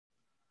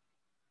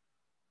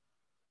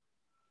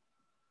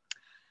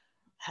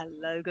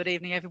Hello, good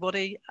evening,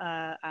 everybody,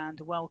 and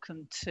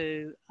welcome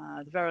to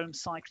the Verulam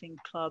Cycling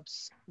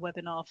Club's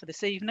webinar for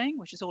this evening,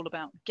 which is all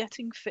about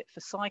getting fit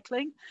for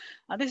cycling.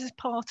 And this is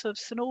part of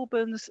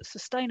StAlbans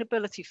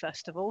Sustainability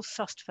Festival,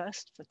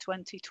 SustFest for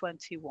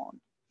 2021.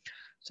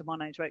 So my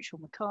name is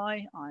Rachel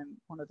Mackay. I'm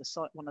one of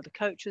the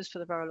coaches for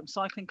the Verulam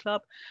Cycling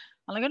Club,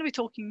 and I'm going to be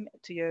talking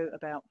to you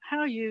about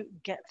how you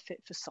get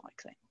fit for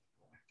cycling.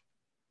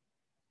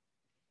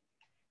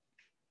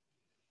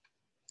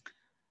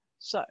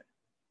 So,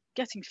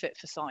 getting fit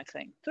for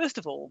cycling. First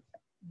of all,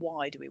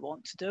 why do we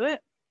want to do it?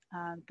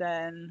 And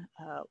then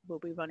we'll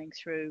be running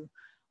through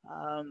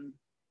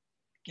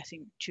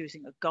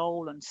choosing a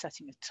goal and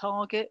setting a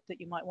target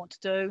that you might want to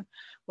do.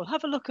 We'll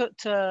have a look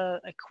at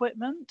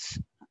equipment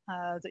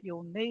that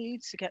you'll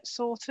need to get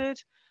sorted.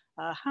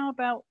 How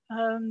about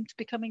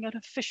becoming an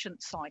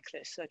efficient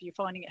cyclist? So if you're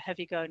finding it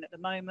heavy going at the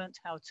moment,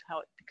 how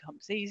it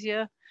becomes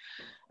easier.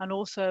 And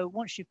also,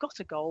 once you've got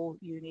a goal,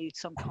 you need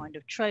some kind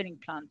of training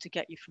plan to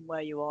get you from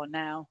where you are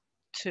now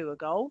to a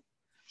goal.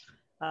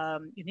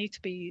 You need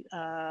to be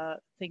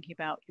thinking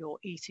about your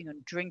eating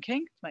and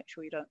drinking to make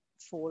sure you don't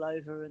fall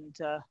over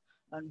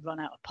and run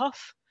out of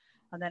puff.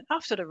 And then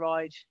after the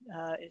ride,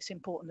 it's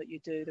important that you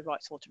do the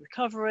right sort of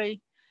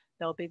recovery.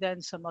 There'll be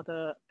then some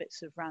other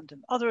bits of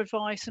random other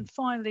advice, and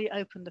finally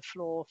open the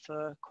floor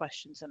for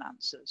questions and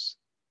answers.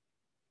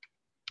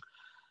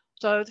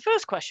 So the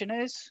first question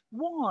is,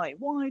 why?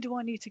 Why do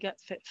I need to get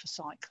fit for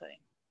cycling?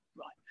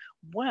 Right,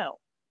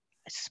 well,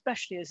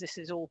 especially as this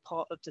is all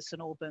part of the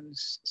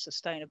StAlbans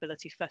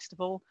Sustainability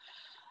Festival,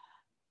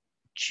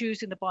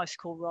 choosing the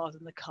bicycle rather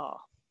than the car.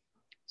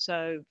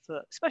 So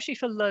especially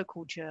for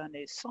local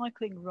journeys,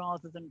 cycling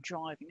rather than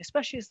driving,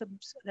 especially as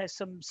there's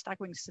some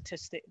staggering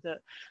statistic that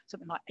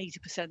something like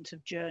 80%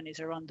 of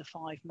journeys are under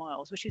 5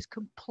 miles, which is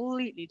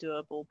completely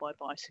doable by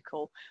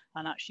bicycle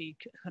and actually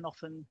can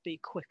often be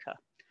quicker.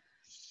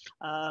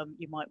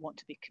 You might want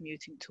to be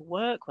commuting to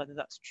work, whether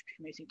that's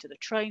commuting to the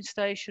train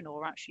station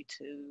or actually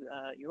to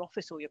your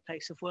office or your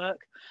place of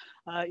work.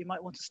 You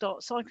might want to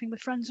start cycling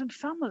with friends and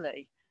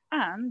family.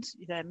 And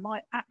there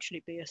might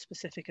actually be a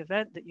specific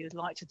event that you'd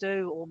like to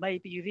do, or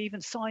maybe you've even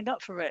signed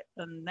up for it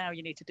and now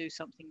you need to do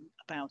something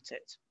about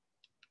it.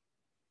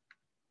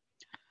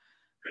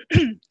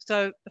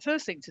 So the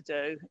first thing to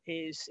do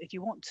is, if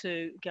you want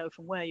to go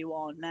from where you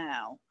are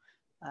now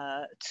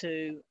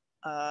to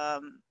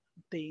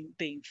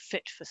being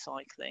fit for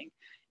cycling,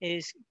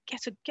 is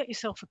get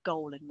yourself a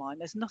goal in mind.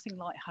 There's nothing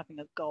like having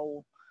a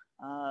goal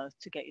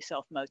to get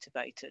yourself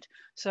motivated.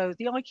 So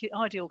the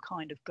ideal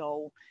kind of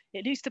goal,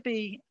 it needs to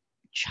be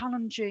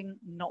challenging,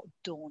 not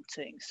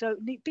daunting. So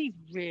be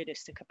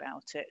realistic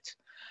about it.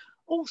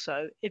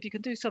 Also, if you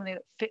can do something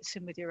that fits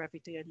in with your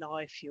everyday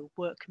life, your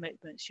work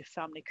commitments, your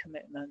family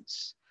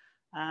commitments,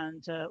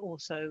 and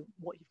also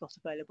what you've got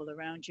available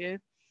around you.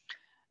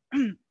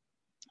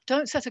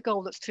 Don't set a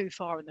goal that's too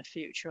far in the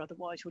future,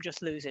 otherwise you'll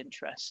just lose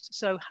interest.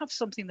 So have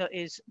something that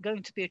is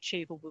going to be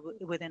achievable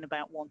within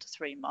about 1 to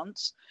 3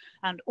 months,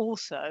 and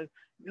also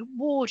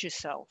reward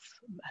yourself.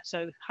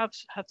 So have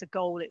the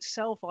goal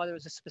itself either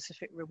as a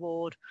specific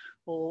reward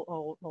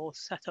or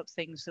set up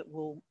things that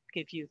will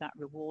give you that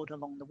reward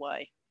along the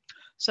way.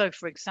 So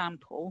for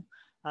example,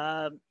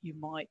 you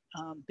might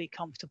be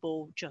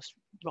comfortable just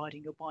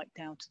riding your bike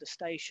down to the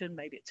station.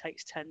 Maybe it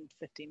takes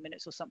 10-15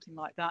 minutes or something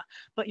like that,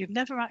 but you've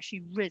never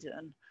actually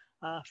ridden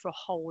for a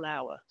whole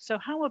hour. So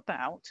how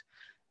about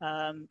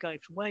going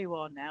from where you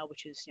are now,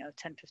 which is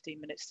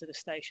 10-15 minutes to the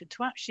station,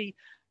 to actually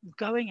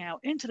going out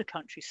into the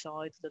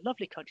countryside, the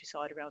lovely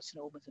countryside around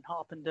StAlbans and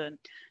Harpenden,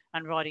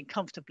 and riding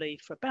comfortably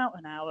for about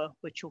an hour,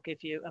 which will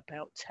give you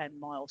about 10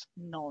 miles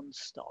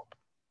non-stop.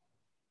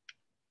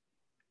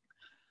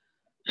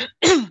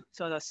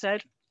 So as I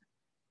said,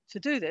 to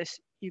do this,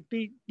 you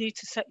need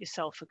to set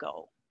yourself a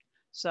goal.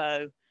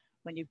 So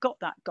when you've got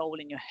that goal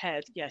in your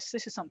head, yes,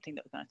 this is something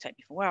that's going to take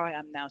me from where I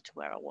am now to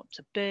where I want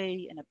to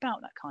be in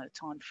about that kind of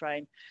time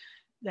frame,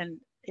 then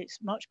it's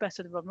much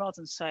better rather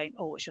than saying,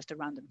 oh, it's just a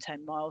random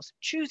 10 miles,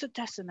 choose a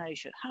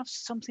destination, have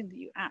something that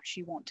you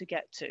actually want to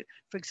get to.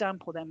 For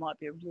example, there might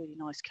be a really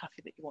nice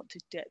cafe that you want to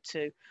get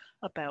to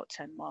about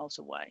 10 miles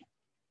away.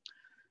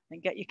 Then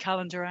get your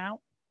calendar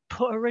out,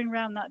 put a ring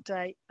around that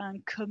day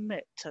and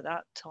commit to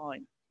that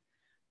time,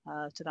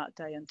 to that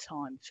day and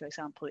time. For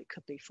example, it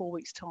could be 4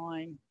 weeks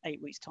time,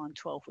 8 weeks time,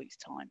 12 weeks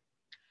time.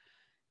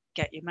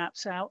 Get your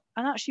maps out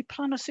and actually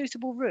plan a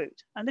suitable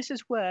route. And this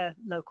is where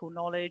local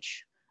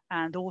knowledge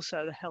and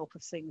also the help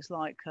of things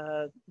like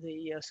the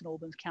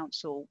StAlbans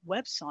Council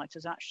website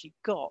has actually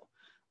got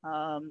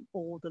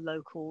all the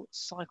local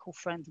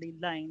cycle-friendly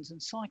lanes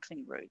and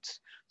cycling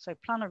routes. So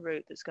plan a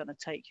route that's going to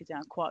take you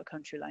down quiet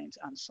country lanes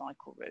and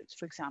cycle routes.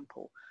 For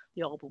example,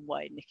 the Albans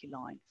Way, Nicky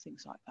Line,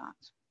 things like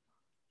that.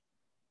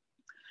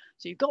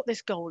 So you've got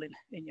this goal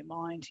in your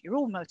mind, you're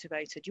all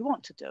motivated, you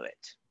want to do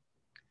it.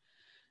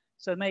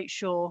 So make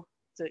sure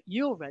that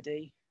you're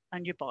ready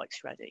and your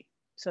bike's ready.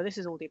 So this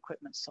is all the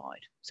equipment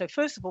side. So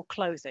first of all,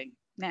 clothing.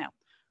 Now,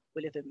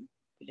 we live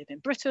in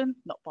Britain,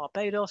 not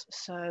Barbados,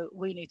 so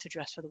we need to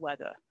dress for the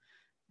weather.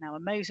 Now,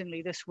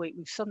 amazingly, this week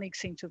we've suddenly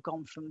seemed to have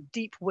gone from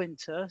deep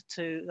winter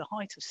to the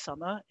height of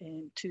summer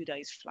in 2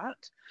 days flat,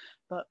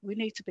 but we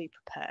need to be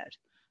prepared.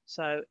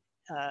 So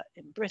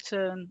in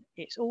Britain,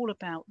 it's all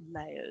about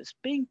layers,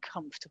 being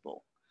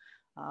comfortable.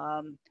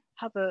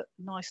 Have a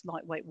nice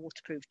lightweight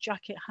waterproof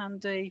jacket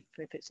handy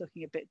if it's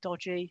looking a bit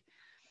dodgy.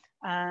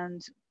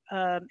 And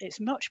it's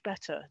much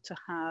better to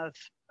have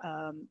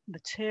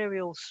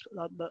materials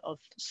of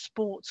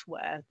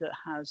sportswear that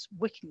has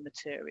wicking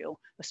material,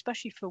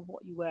 especially for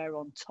what you wear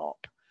on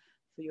top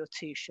for your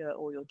t-shirt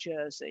or your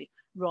jersey,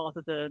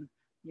 rather than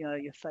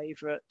your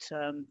favorite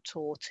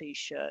tour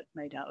t-shirt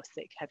made out of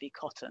thick heavy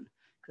cotton,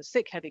 because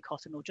thick heavy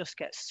cotton will just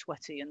get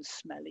sweaty and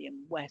smelly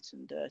and wet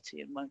and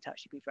dirty and won't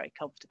actually be very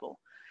comfortable,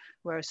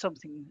 whereas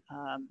something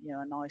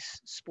a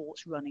nice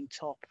sports running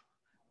top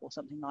or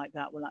something like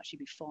that will actually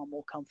be far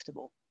more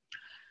comfortable.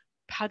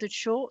 Padded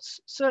shorts,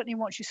 certainly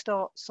once you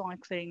start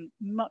cycling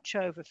much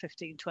over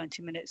 15-20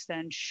 minutes,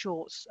 then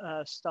shorts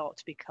start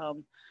to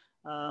become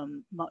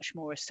much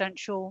more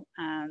essential,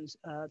 and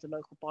the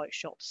local bike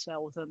shops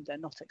sell them. They're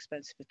not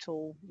expensive at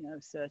all.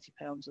 £30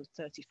 or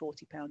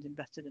 £40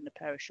 invested in a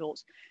pair of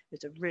shorts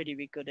is a really,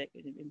 really good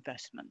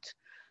investment.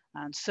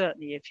 And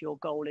certainly if your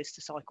goal is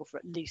to cycle for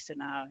at least an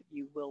hour,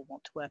 you will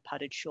want to wear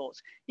padded shorts,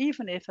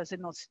 even if, as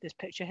in this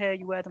picture here,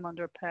 you wear them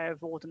under a pair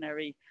of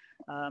ordinary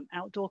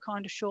outdoor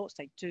kind of shorts.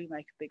 They do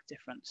make a big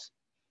difference.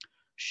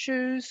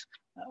 Shoes,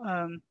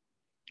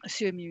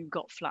 assuming you've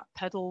got flat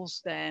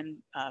pedals,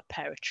 then a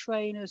pair of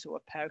trainers or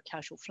a pair of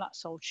casual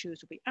flat-soled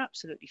shoes will be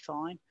absolutely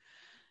fine.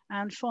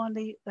 And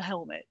finally, the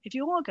helmet. If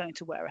you are going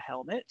to wear a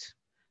helmet,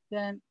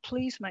 then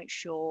please make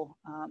sure,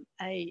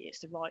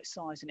 it's the right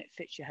size and it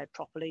fits your head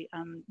properly,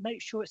 and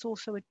make sure it's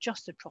also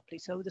adjusted properly,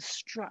 so the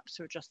straps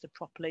are adjusted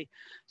properly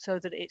so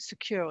that it's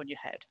secure on your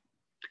head.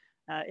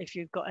 If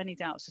you've got any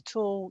doubts at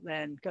all,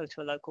 then go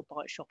to a local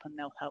bike shop and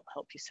they'll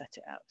help you set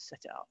it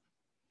up.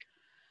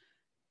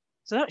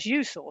 So that's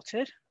you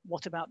sorted.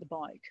 What about the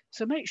bike?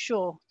 So make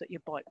sure that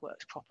your bike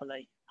works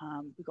properly.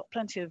 We've got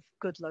plenty of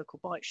good local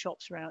bike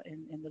shops around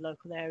in the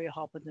local area,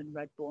 Harpenden,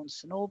 Redbourne,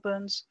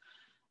 StAlbans.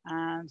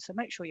 And so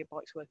make sure your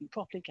bike's working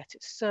properly, get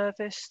it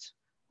serviced.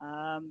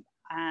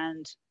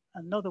 And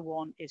another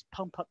one is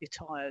pump up your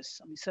tyres.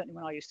 I mean, certainly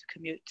when I used to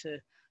commute to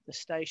the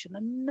station,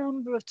 a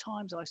number of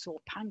times I saw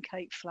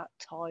pancake flat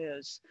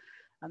tyres,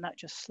 and that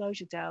just slows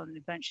you down, and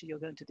eventually you're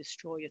going to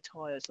destroy your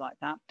tyres like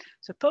that.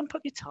 So pump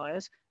up your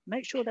tyres,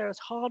 make sure they're as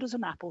hard as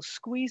an apple,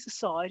 squeeze the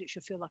side, it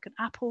should feel like an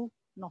apple,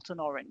 not an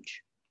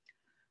orange.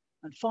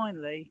 And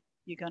finally,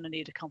 you're going to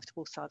need a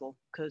comfortable saddle,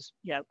 because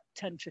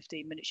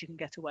 10-15 minutes you can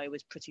get away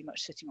with pretty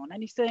much sitting on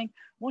anything.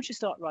 Once you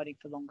start riding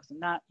for longer than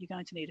that, you're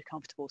going to need a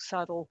comfortable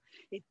saddle.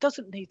 It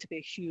doesn't need to be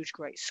a huge,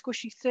 great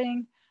squishy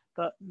thing,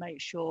 but make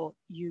sure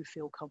you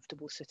feel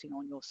comfortable sitting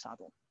on your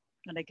saddle.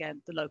 And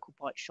again, the local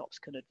bike shops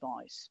can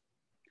advise.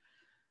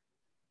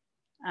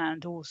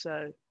 And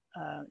also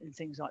in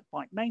things like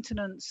bike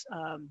maintenance,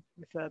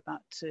 refer back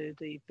to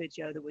the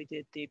video that we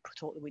did, the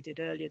talk that we did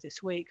earlier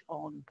this week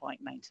on bike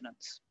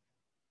maintenance.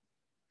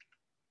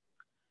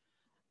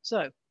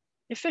 So,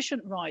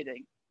 efficient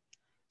riding.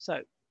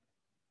 So,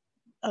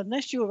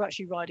 unless you're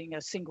actually riding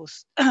a single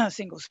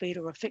speed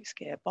or a fixed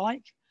gear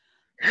bike,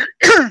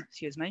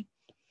 excuse me,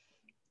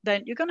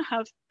 then you're going to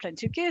have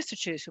plenty of gears to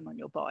choose from on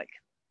your bike.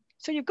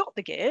 So you've got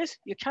the gears,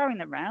 you're carrying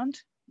them around.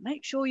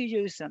 Make sure you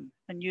use them,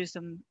 and use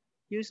them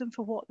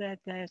for what they're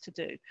there to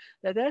do.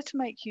 They're there to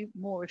make you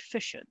more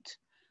efficient.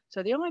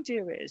 So the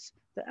idea is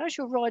that as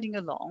you're riding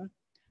along,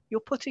 you're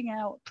putting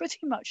out pretty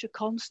much a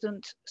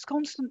constant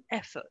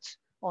effort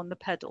on the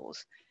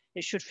pedals.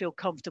 It should feel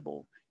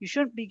comfortable. You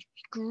shouldn't be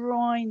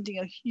grinding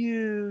a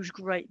huge,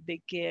 great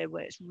big gear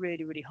where it's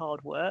really, really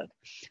hard work.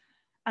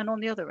 And on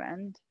the other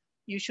end,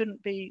 you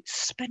shouldn't be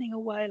spinning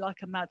away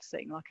like a mad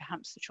thing, like a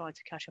hamster trying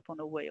to catch up on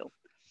a wheel.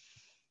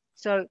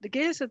 So the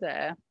gears are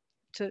there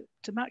to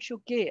match your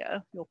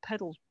gear, your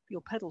pedal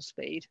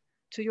speed,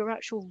 to your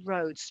actual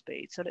road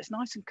speed, so that it's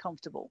nice and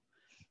comfortable.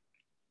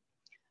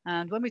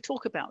 And when we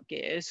talk about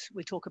gears,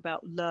 we talk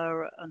about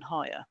lower and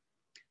higher.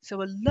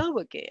 So a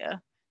lower gear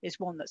is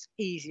one that's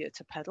easier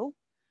to pedal.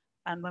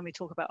 And when we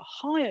talk about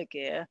higher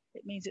gear,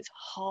 it means it's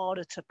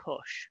harder to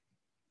push.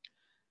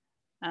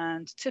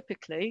 And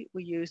typically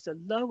we use the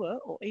lower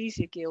or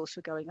easier gears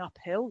for going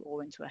uphill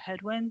or into a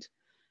headwind.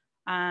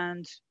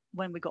 And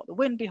when we've got the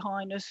wind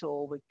behind us,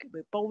 or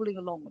we're bowling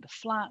along with a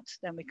flat,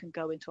 then we can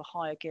go into a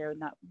higher gear,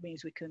 and that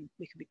means we can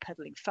be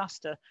pedaling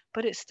faster,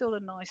 but it's still a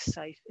nice,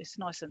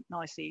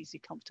 easy,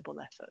 comfortable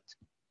effort.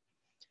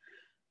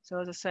 So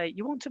as I say,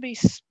 you want to be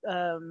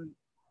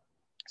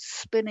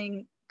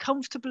spinning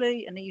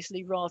comfortably and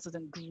easily rather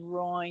than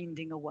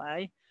grinding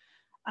away.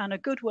 And a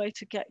good way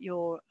to get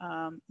your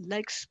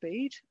leg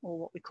speed, or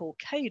what we call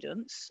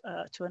cadence,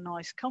 to a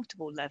nice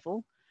comfortable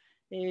level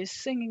is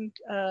singing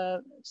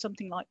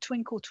something like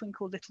Twinkle,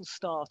 Twinkle, Little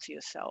Star to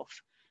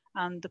yourself.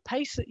 And the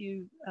pace that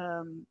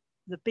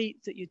the beat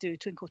that you do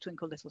Twinkle,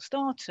 Twinkle, Little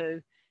Star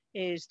to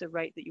is the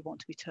rate that you want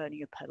to be turning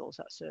your pedals.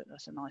 That's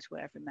a nice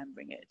way of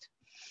remembering it.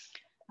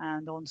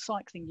 And on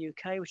Cycling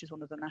UK, which is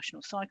one of the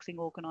national cycling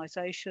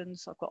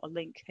organisations, I've got a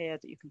link here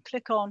that you can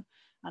click on,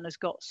 and has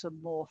got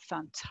some more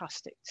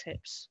fantastic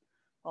tips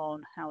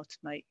on how to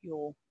make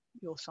your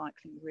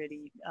cycling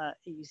really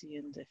easy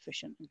and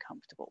efficient and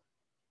comfortable.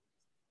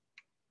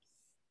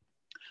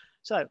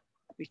 So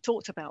we've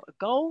talked about a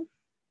goal.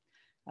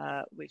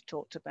 We've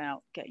talked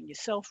about getting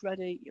yourself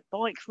ready, your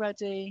bike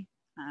ready,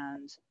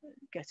 and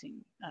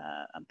getting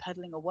and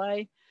pedaling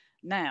away.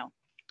 Now,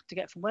 to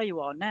get from where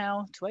you are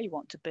now to where you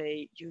want to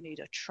be, you need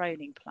a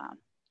training plan.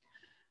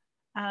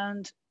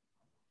 And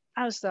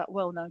as that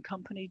well-known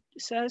company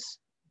says,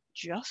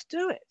 just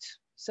do it.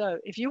 So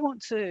if you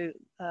want to,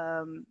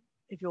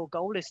 if your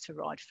goal is to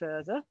ride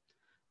further,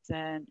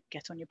 then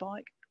get on your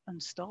bike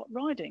and start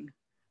riding.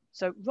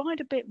 So ride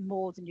a bit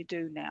more than you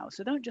do now.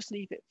 So don't just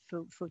leave it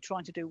for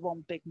trying to do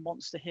one big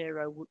monster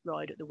hero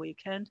ride at the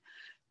weekend.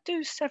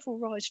 Do several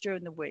rides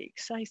during the week,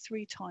 say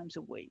 3 times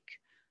a week.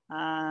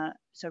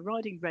 So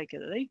riding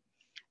regularly,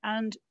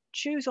 and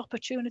choose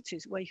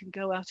opportunities where you can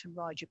go out and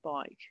ride your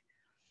bike.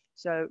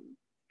 So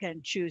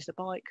again, choose the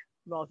bike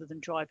rather than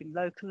driving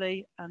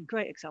locally. And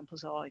great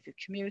examples are if you're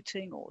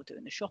commuting or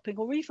doing the shopping,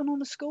 or even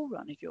on a school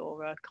run if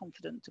you're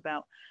confident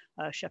about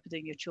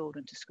shepherding your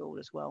children to school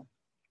as well.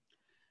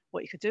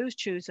 What you could do is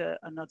choose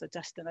another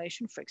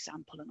destination, for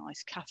example, a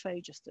nice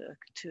cafe just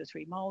 2 or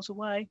 3 miles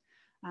away,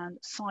 and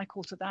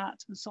cycle to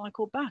that and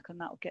cycle back, and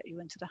that will get you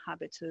into the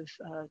habit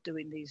of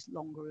doing these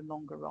longer and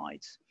longer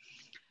rides.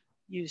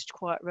 Used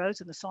quiet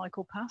roads and the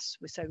cycle paths.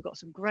 We say we've got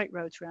some great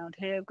roads around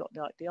here. We've got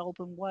like the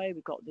Albans way,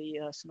 we've got the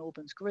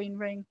StAlbans Green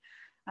Ring,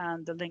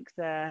 and the link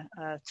there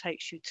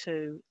takes you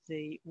to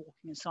the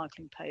walking and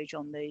cycling page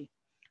on the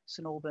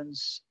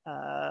StAlbans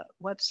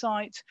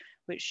website,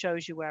 which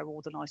shows you where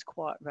all the nice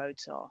quiet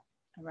roads are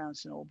around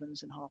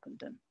StAlbans and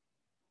Harpenden.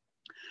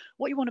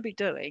 What you want to be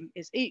doing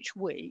is each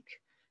week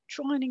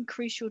try and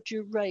increase your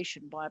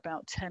duration by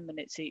about 10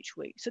 minutes each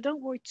week. So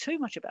don't worry too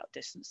much about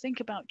distance,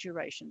 think about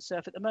duration. So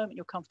if at the moment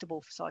you're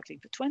comfortable for cycling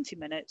for 20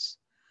 minutes,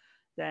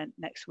 then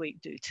next week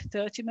do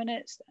 30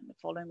 minutes, then the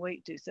following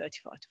week do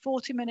 35 to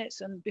 40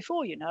 minutes, and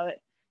before you know it,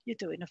 you're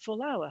doing a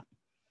full hour.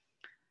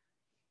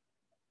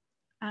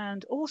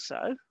 And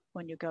also,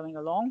 when you're going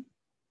along,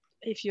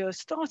 if you're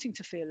starting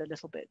to feel a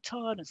little bit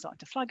tired and starting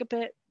to flag a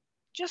bit,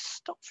 just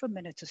stop for a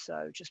minute or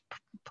so, just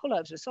pull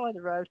over to the side of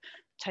the road,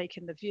 take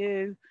in the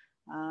view,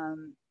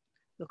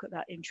 look at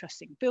that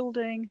interesting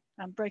building,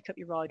 and break up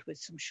your ride with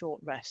some short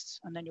rests,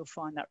 and then you'll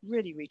find that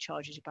really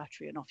recharges your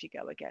battery and off you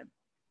go again.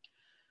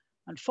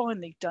 And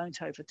finally,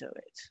 don't overdo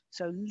it.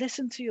 So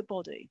listen to your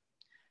body.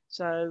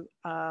 So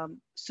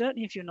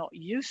certainly if you're not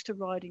used to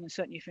riding, and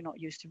certainly if you're not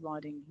used to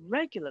riding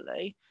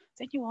regularly,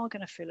 then you are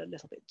going to feel a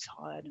little bit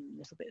tired and a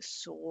little bit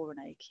sore and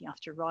achy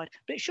after a ride,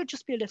 but it should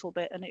just be a little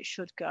bit, and it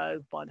should go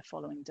by the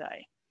following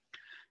day.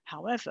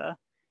 However,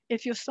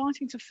 if you're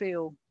starting to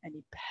feel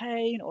any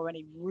pain or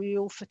any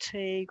real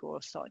fatigue,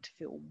 or starting to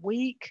feel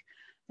weak,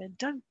 then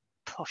don't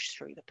push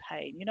through the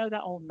pain. You know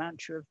that old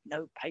mantra of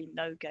no pain,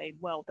 no gain?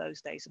 Well,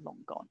 those days are long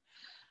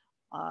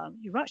gone.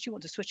 You actually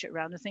want to switch it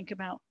around and think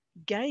about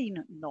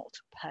gain, not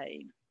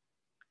pain.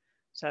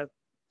 So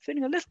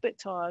feeling a little bit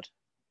tired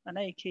and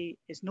achy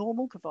is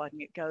normal,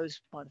 providing it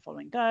goes by the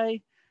following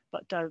day,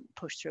 but don't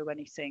push through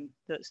anything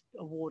that's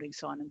a warning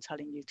sign and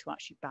telling you to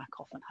actually back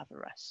off and have a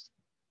rest.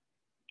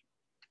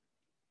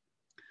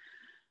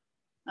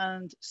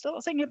 And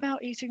start thinking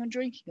about eating and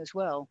drinking as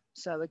well.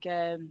 So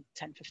again,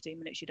 10-15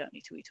 minutes, you don't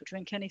need to eat or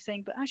drink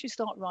anything, but as you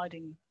start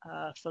riding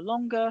for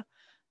longer,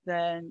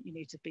 then you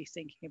need to be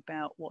thinking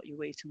about what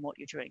you eat and what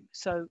you drink.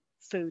 So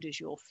food is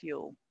your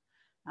fuel.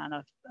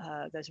 And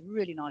there's a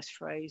really nice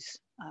phrase,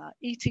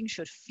 eating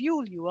should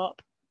fuel you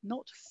up,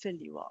 not fill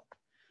you up.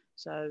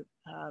 So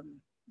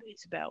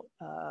it's about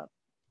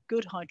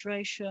good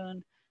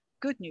hydration,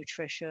 good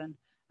nutrition,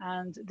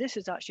 and this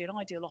is actually an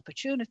ideal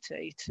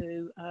opportunity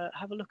to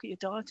have a look at your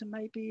diet and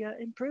maybe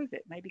improve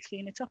it, maybe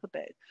clean it up a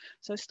bit.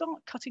 So start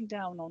cutting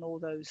down on all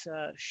those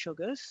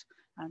sugars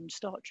and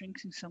start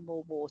drinking some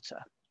more water.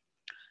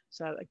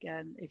 So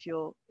again, if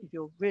you're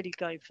really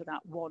going for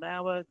that 1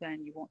 hour,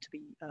 then you want to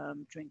be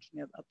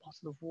drinking a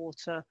bottle of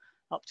water,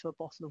 up to a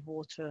bottle of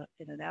water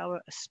in an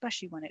hour,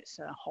 especially when it's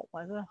hot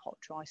weather, hot,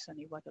 dry,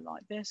 sunny weather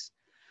like this.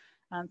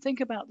 And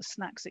think about the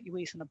snacks that you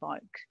eat on a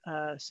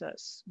bike. So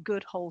it's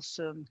good,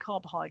 wholesome,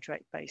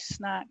 carbohydrate-based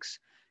snacks.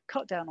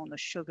 Cut down on the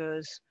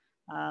sugars.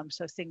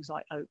 So things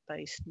like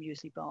oat-based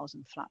muesli bars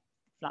and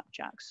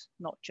flapjacks,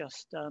 not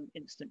just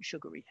instant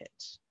sugary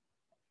hits.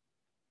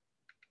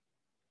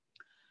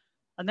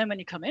 And then when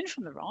you come in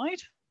from the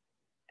ride,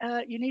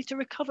 you need to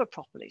recover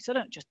properly. So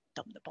don't just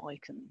dump the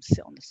bike and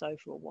sit on the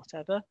sofa or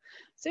whatever.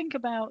 Think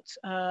about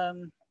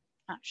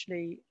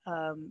actually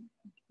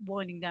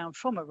winding down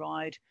from a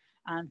ride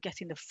and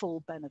getting the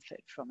full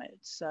benefit from it.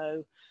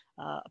 So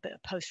a bit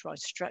of post-ride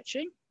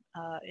stretching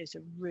is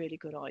a really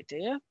good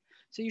idea.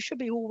 So you should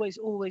be always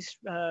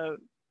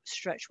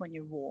stretch when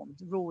you're warm.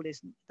 The rule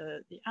is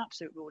the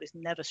absolute rule is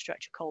never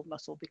stretch a cold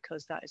muscle,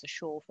 because that is a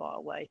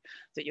surefire way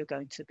that you're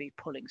going to be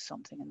pulling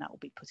something, and that will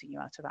be putting you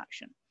out of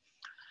action.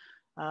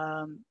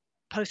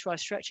 Post-ride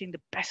stretching,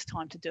 the best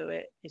time to do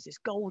it is this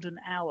golden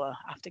hour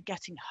after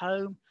getting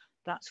home.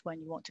 That's when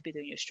you want to be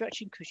doing your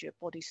stretching because your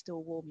body's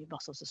still warm, your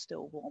muscles are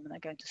still warm, and they're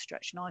going to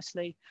stretch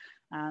nicely.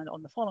 And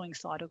on the following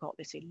slide, I've got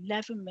this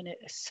 11-minute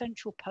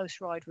essential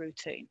post-ride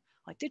routine.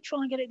 I did try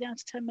and get it down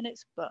to 10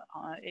 minutes, but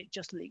it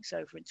just leaks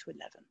over into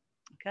 11.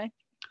 Okay.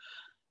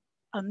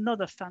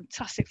 Another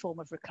fantastic form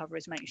of recovery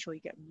is making sure you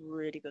get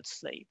really good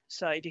sleep.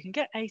 So if you can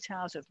get 8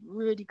 hours of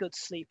really good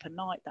sleep a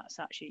night, that's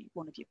actually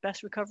one of your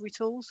best recovery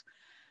tools.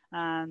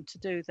 And to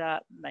do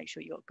that, make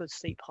sure you've got good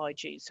sleep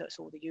hygiene. So it's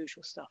all the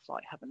usual stuff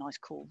like have a nice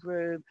cool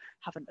room,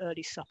 have an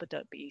early supper,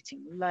 don't be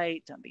eating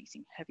late, don't be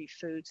eating heavy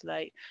foods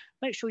late.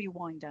 Make sure you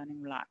wind down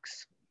and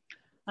relax.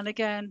 And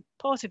again,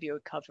 part of your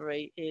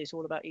recovery is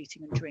all about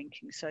eating and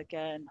drinking. So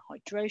again,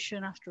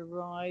 hydration after a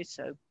ride,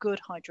 so good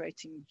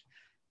hydrating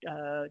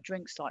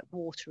drinks like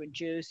water and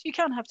juice. You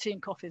can have tea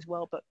and coffee as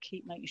well, but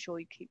keep making sure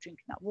you keep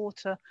drinking that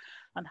water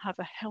and have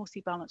a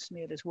healthy balanced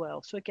meal as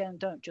well. So again,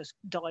 don't just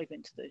dive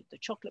into the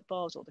chocolate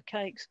bars or the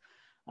cakes.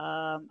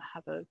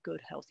 Have a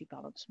good healthy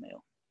balanced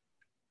meal.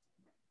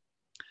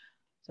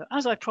 So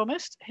as I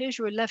promised, here's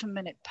your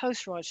 11-minute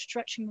post-ride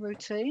stretching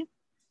routine.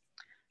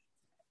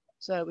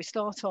 So we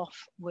start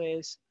off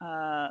with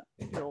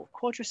your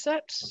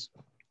quadriceps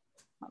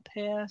up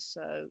here.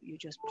 So you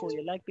just pull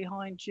your leg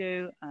behind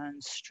you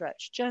and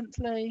stretch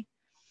gently.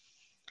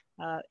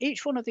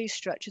 Each one of these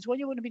stretches, what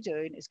you want to be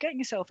doing is getting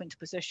yourself into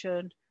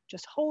position,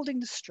 just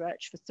holding the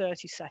stretch for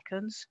 30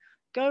 seconds,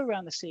 go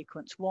around the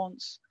sequence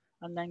once,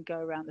 and then go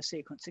around the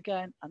sequence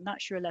again, and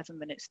that's your 11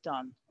 minutes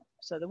done.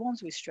 So the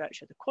ones we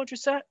stretch are the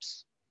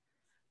quadriceps,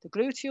 the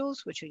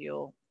gluteals, which are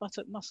your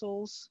buttock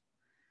muscles.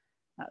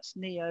 That's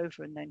knee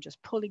over and then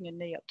just pulling your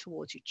knee up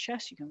towards your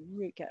chest. You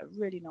can get a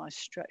really nice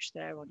stretch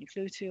there on your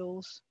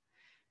gluteals.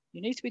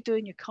 You need to be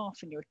doing your calf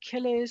and your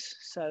Achilles.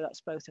 So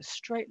that's both a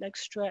straight leg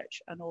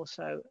stretch and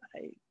also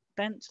a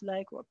bent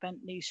leg or a bent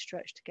knee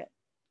stretch to get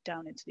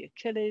down into the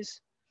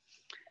Achilles.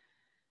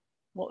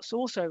 What's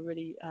also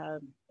really,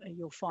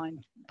 you'll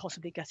find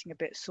possibly getting a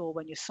bit sore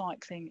when you're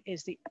cycling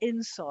is the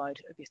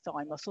inside of your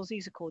thigh muscles.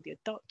 These are called the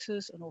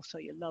adductors and also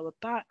your lower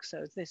back.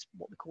 So this,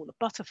 what we call the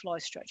butterfly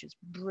stretch, is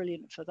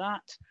brilliant for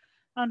that.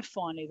 And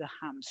finally, the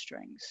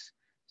hamstrings.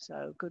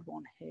 So good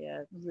one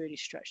here, really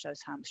stretch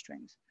those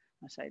hamstrings.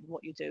 I say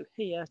what you do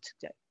here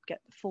to get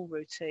the full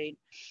routine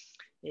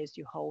is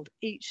you hold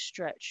each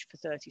stretch for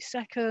 30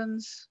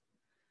 seconds,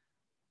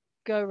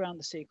 go around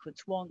the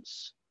sequence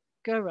once,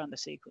 go around the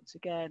sequence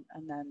again,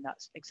 and then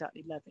that's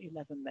exactly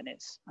 11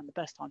 minutes. And the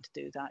best time to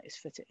do that is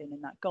fit it in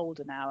that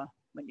golden hour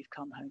when you've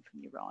come home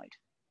from your ride.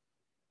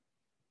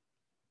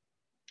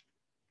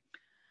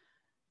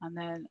 And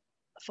then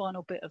a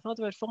final bit of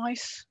other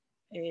advice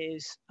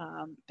is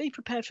be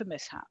prepared for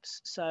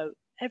mishaps. So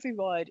every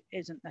ride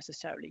isn't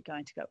necessarily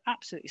going to go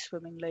absolutely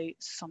swimmingly.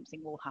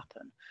 Something will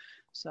happen.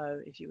 So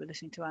if you were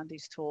listening to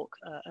Andy's talk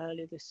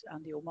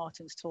Andy or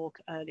Martin's talk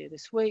earlier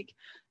this week,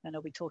 then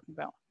I'll be talking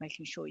about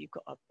making sure you've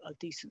got a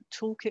decent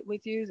toolkit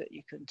with you that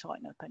you can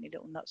tighten up any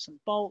little nuts and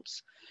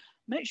bolts.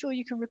 Make sure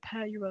you can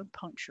repair your own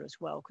puncture as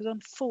well, because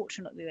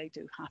unfortunately they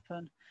do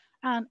happen.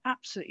 And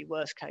absolutely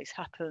worst case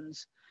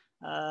happens,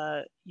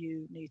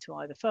 you need to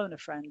either phone a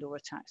friend or a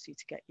taxi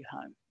to get you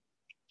home.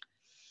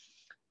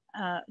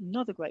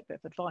 Another great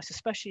bit of advice,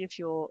 especially if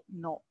you're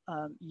not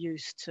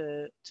used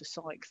to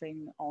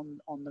cycling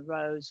on the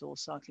roads or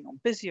cycling on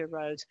busier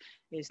roads,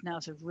 is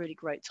now's a really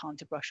great time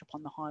to brush up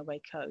on the highway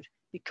code,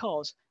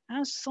 because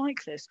as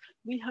cyclists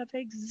we have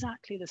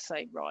exactly the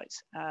same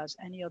rights as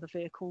any other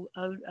vehicle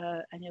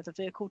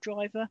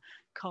driver,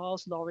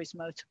 cars, lorries,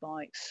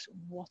 motorbikes,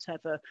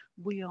 whatever.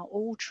 We are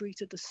all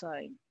treated the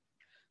same.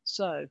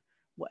 So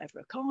whatever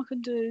a car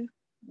can do,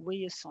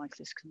 we as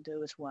cyclists can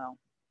do as well.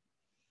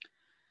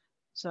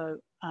 So,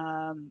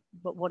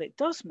 but what it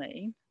does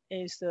mean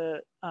is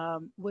that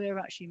we're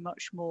actually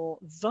much more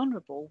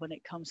vulnerable when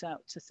it comes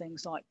out to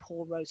things like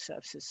poor road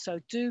surfaces. So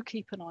do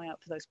keep an eye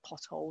out for those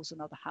potholes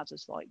and other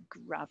hazards like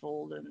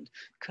gravel and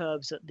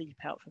curbs that leap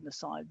out from the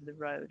side of the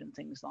road and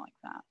things like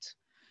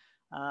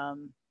that.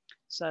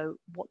 So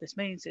what this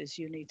means is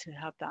you need to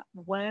have that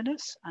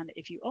awareness, and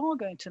if you are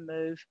going to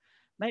move,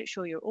 make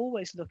sure you're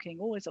always looking,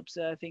 always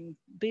observing,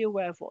 be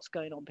aware of what's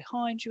going on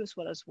behind you as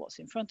well as what's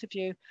in front of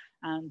you,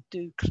 and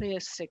do clear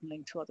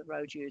signaling to other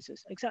road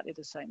users, exactly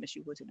the same as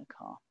you would in a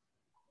car.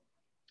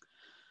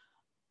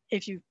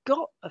 If you've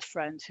got a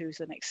friend who's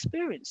an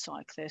experienced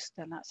cyclist,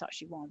 then that's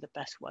actually one of the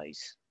best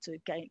ways to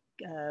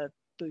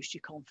boost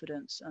your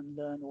confidence and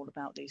learn all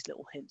about these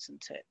little hints and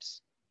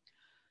tips.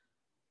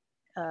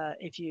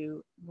 If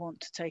you want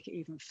to take it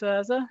even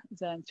further,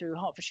 then through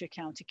Hertfordshire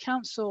County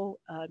Council,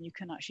 you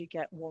can actually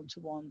get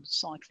one-to-one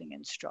cycling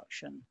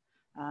instruction.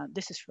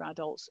 This is for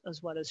adults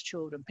as well as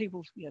children.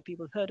 People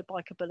have heard of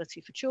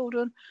Bikeability for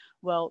children.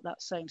 Well,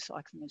 that same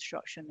cycling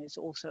instruction is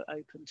also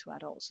open to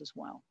adults as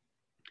well.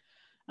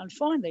 And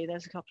finally,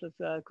 there's a couple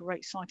of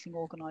great cycling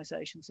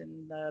organisations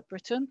in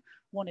Britain.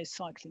 One is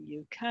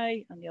Cycling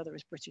UK and the other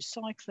is British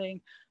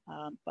Cycling.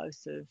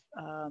 Both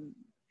of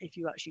if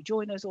you actually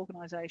join those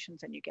organisations,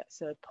 then you get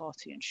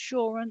third-party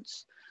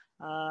insurance.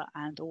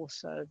 and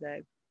also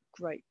they're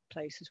great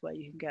places where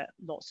you can get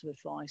lots of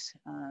advice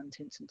and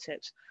hints and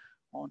tips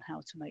on how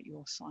to make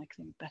your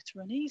cycling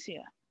better and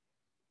easier.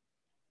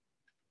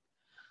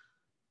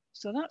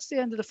 So that's the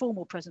end of the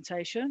formal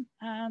presentation,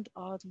 and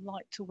I'd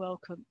like to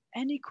welcome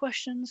any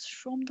questions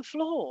from the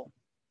floor.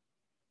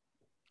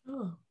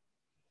 Oh.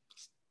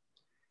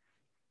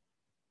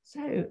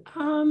 So,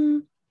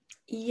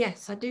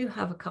 yes, I do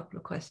have a couple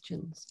of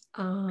questions.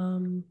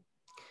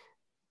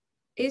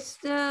 Is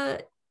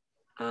there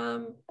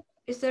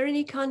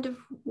any kind of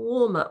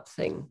warm-up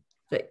thing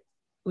that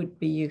would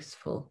be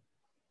useful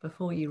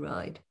before you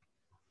ride?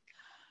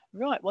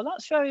 Right, well,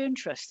 that's very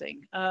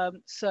interesting.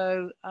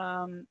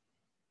 Certainly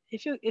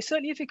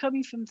if you're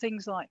coming from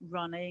things like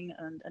running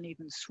and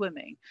even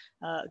swimming,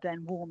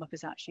 then warm-up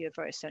is actually a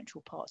very essential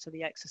part of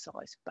the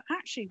exercise. But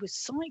actually with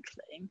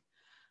cycling,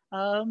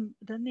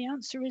 then the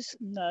answer is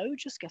no,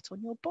 just get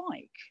on your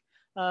bike.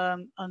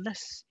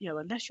 Unless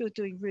you're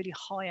doing really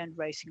high-end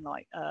racing,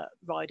 like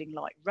riding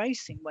like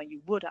racing, where you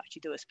would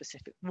actually do a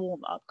specific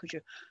warm-up because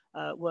you're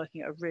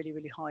working at a really,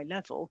 really high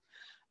level.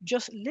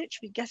 Just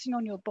literally getting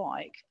on your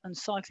bike and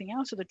cycling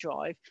out of the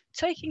drive,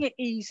 taking it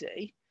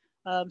easy,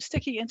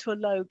 sticking it into a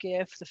low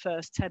gear for the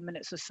first 10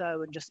 minutes or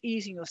so and just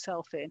easing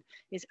yourself in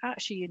is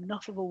actually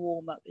enough of a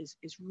warm-up, is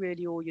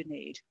really all you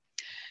need.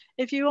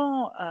 If you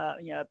are a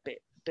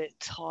bit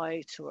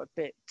tight or a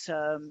bit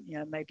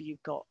maybe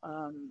you've got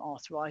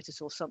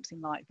arthritis or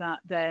something like that,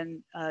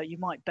 then you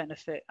might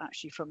benefit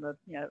actually from a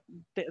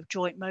bit of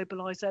joint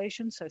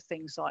mobilization, so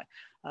things like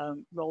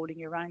rolling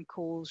your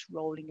ankles,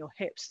 rolling your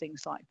hips,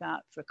 things like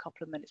that for a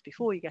couple of minutes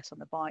before you get on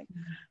the bike.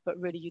 But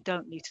really you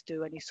don't need to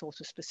do any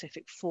sort of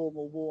specific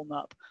formal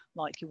warm-up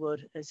like you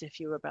would as if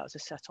you were about to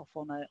set off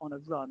on a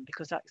run,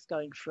 because that's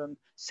going from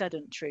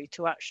sedentary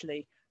to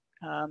actually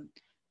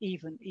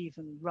even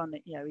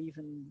running,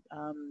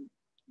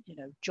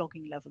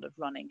 jogging level of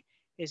running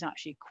is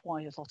actually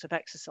quite a lot of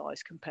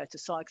exercise compared to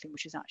cycling,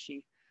 which is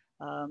actually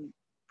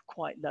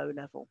quite low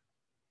level.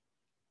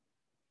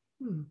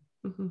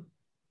 Mm-hmm.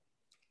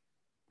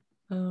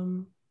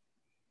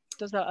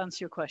 Does that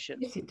answer your question?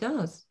 Yes, it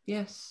does.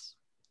 Yes,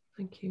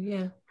 thank you.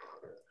 Yeah.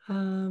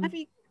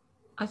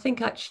 I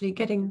think actually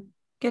getting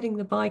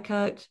the bike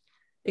out,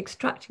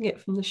 extracting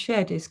it from the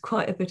shed is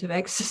quite a bit of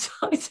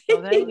exercise. Oh,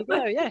 there you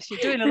go. Yes,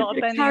 you're doing a lot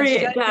of bending and carry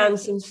stretching. it down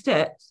some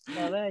steps.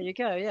 Oh, there you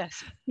go.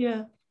 Yes.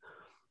 Yeah.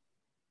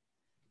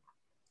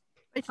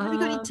 Rachel, have you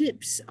got any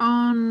tips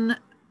on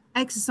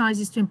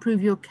exercises to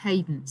improve your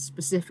cadence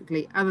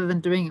specifically, other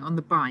than doing it on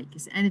the bike?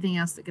 Is there anything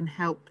else that can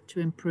help to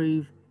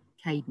improve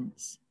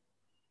cadence?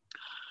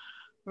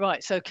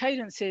 Right, so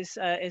cadence is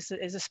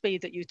a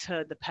speed that you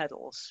turn the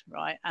pedals,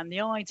 right? And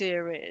the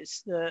idea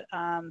is that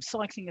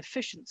cycling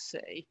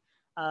efficiency,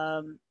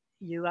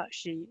 you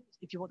actually,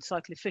 if you want to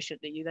cycle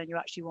efficiently, you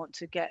actually want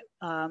to get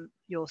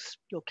your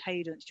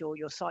cadence, your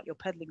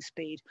pedaling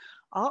speed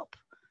up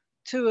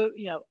to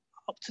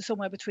up to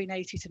somewhere between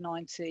 80 to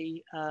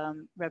 90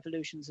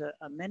 revolutions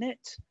a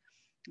minute,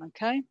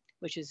 okay?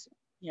 Which is,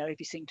 if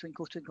you sing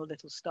Twinkle Twinkle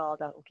Little Star,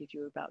 that will give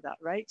you about that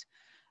rate.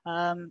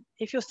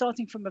 If you're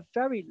starting from a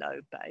very low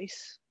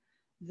base,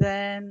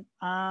 then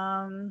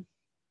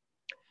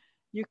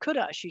you could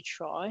actually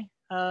try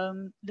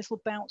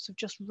little bouts of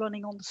just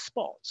running on the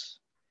spot.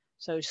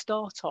 So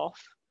start off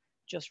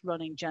just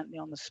running gently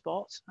on the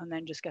spot and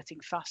then just getting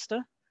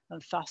faster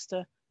and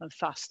faster and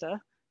faster,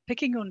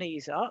 picking your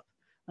knees up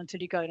until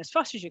you're going as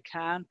fast as you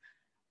can.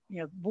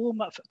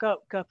 Warm up,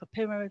 go up a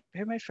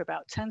pyramid for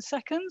about 10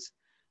 seconds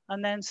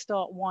and then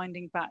start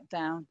winding back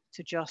down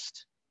to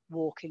just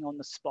walking on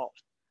the spot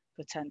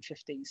for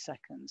 10-15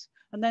 seconds,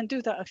 and then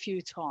do that a few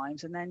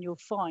times, and then you'll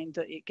find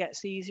that it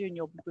gets easier, and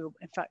you'll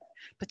in fact,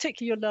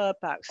 particularly your lower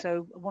back.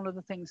 So one of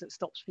the things that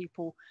stops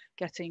people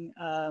getting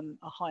a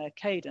higher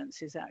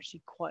cadence is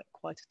actually quite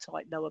a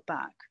tight lower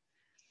back.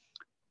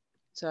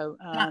 So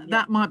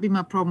that might be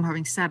my problem,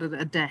 having sat at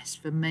a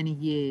desk for many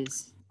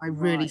years. I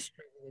really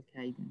struggle with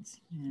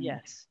cadence. Yeah.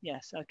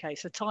 Yes. Okay.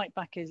 So tight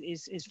back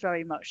is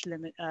very much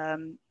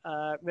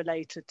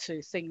related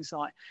to things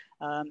like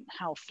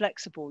how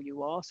flexible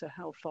you are, so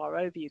how far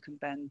over you can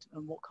bend,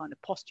 and what kind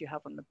of posture you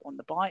have on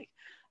the bike,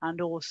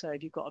 and also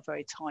if you've got a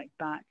very tight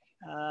back,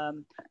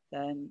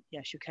 then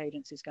yes, your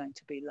cadence is going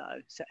to be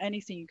low. So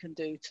anything you can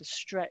do to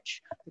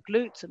stretch the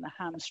glutes and the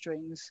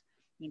hamstrings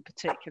in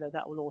particular,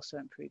 that will also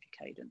improve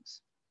your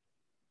cadence.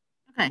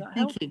 Okay,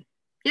 thank you.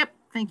 Yep,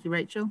 thank you,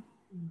 Rachel.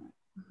 Mm-hmm.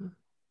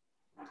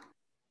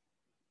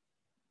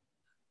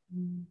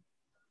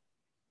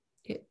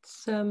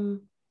 It's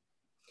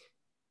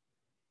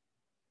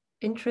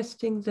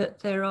interesting that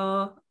there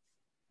are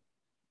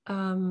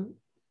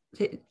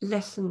the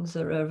lessons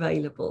are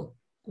available.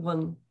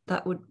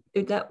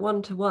 That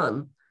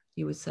one-to-one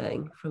you were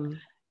saying from.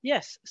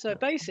 Yes, so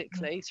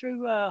basically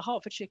through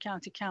Hertfordshire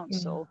County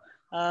Council,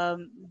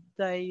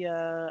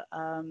 there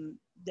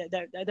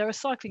are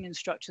cycling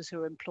instructors who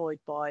are employed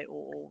by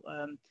or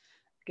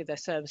give their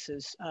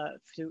services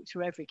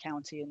through every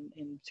county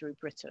through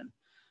Britain.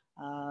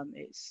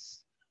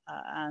 These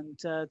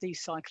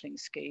cycling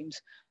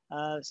schemes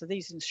So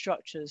these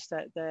instructors,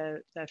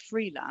 they're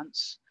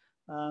freelance,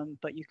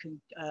 but you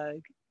can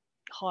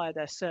hire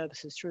their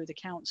services through the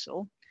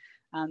council,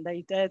 and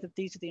these are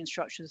the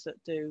instructors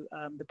that do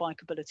the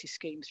bikeability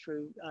schemes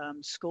through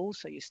schools.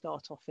 So you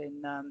start off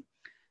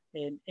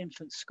in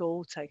infant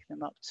school, taking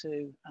them up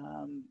to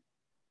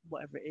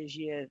whatever it is,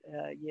 year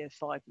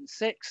 5 and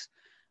 6.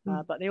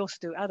 But they also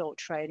do adult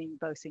training,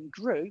 both in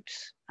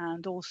groups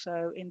and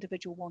also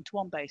individual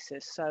one-to-one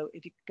basis. So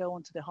if you go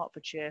onto the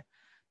Hertfordshire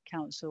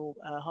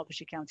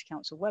County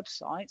Council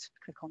website,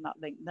 click on that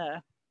link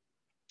there,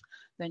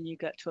 then you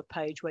get to a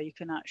page where you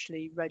can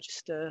actually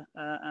register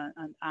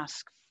and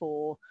ask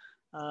for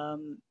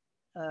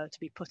to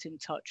be put in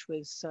touch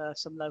with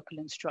some local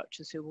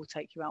instructors who will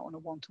take you out on a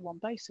one-to-one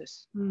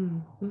basis.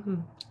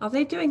 Are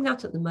they doing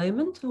that at the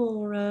moment,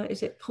 or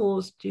is it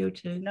paused due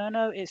to?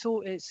 No, it's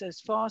as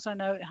far as I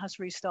know, it has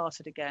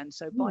restarted again.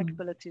 So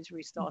bikeability is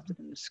restarted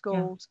in the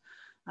schools,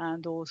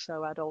 and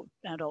also adult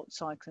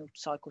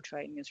cycle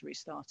training is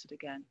restarted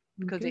again,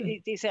 because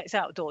it's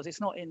outdoors. It's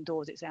not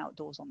indoors. It's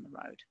outdoors on the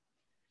road.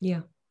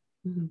 Yeah.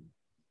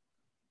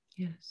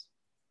 Yes.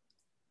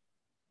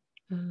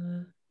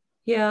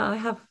 Yeah, I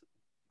have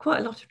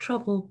quite a lot of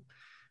trouble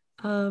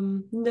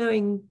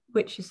knowing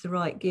which is the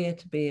right gear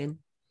to be in.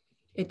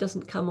 It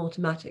doesn't come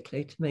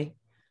automatically to me,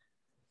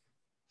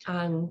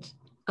 and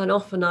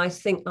often I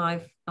think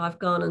I've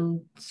gone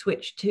and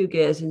switched 2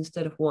 gears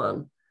instead of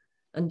 1,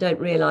 and don't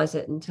realize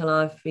it until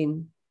I've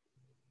been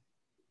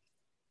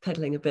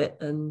pedaling a bit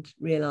and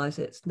realize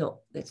it's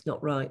not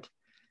right.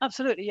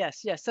 Absolutely,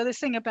 yes. So this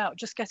thing about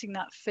just getting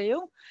that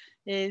feel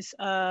is,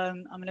 I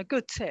mean, a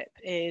good tip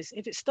is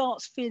if it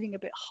starts feeling a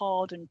bit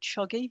hard and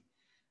chuggy,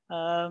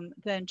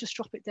 then just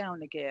drop it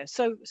down a gear.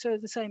 So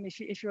the same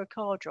if you're a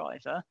car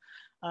driver,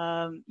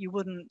 you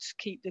wouldn't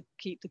keep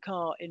the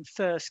car in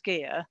first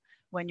gear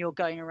when you're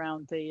going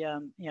around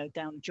the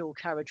down dual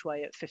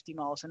carriageway at 50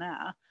 miles an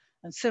hour.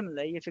 And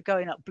similarly, if you're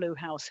going up Blue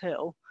House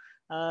Hill,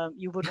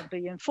 you wouldn't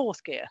be in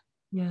 4th gear.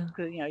 Yeah,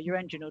 because your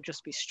engine will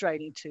just be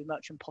straining too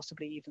much and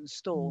possibly even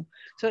stall.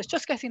 So it's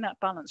just getting that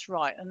balance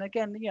right. And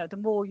again, the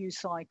more you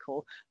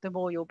cycle, the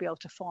more you'll be able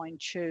to fine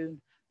tune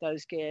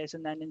those gears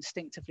and then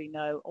instinctively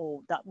know,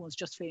 oh, that one's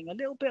just feeling a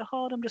little bit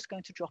hard, I'm just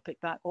going to drop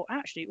it back. Or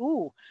actually,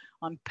 oh,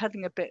 I'm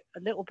pedaling a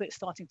little bit,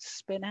 starting to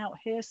spin out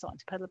here, starting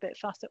to pedal a bit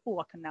faster. Oh,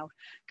 I can now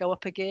go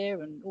up a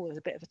gear, and oh, there's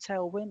a bit of a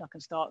tailwind. I can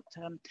start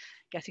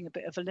getting a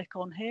bit of a lick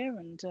on here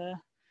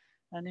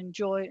and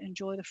enjoy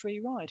the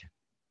free ride.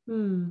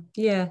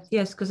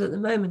 Yes, because at the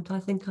moment I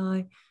think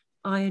I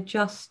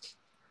adjust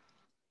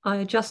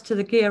to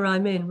the gear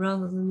I'm in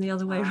rather than the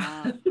other way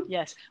around.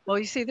 Yes, well,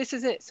 you see, this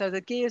is it. So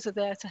the gears are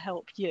there to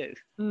help you.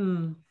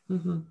 So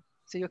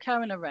you're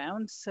carrying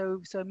around, so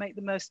make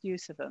the most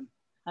use of them.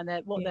 And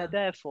they're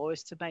there for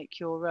is to make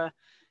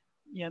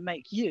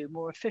make you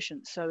more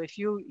efficient. So if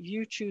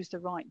you choose the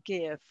right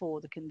gear for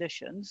the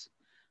conditions,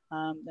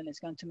 then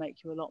it's going to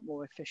make you a lot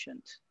more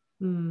efficient.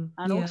 And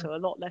also a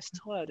lot less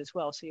tired as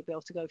well, so you'll be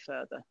able to go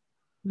further.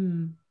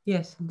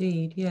 Yes,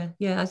 indeed.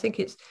 Yeah. I think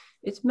it's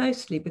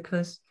mostly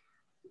because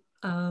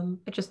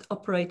just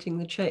operating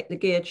the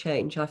gear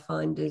change I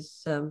find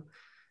is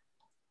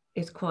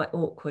quite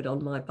awkward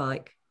on my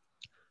bike.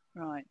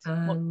 Right.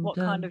 And what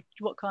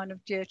kind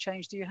of gear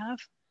change do you have?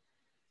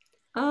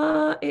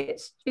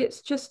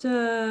 It's just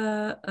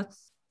a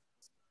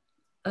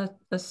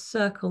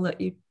circle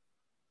that you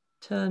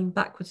turn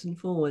backwards and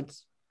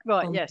forwards.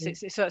 Right. Yes.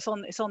 It's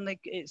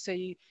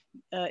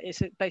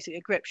basically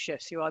a grip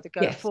shift. So you either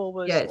go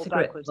forwards or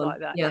backwards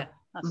like that. Yeah.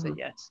 That's it.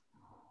 Yes.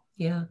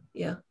 Yeah.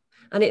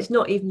 And it's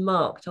not even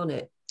marked on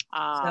it.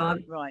 So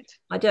right.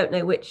 I don't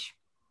know which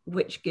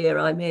gear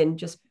I'm in,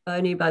 just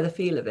only by the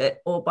feel of it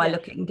or by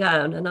looking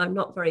down. And I'm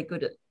not very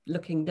good at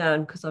looking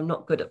down because I'm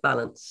not good at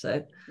balance.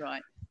 So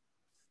right.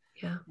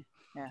 Yeah.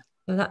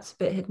 So that's a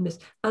bit hit and miss.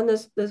 And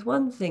there's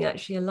one thing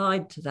actually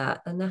allied to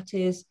that, and that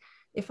is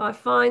if I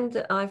find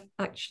that I've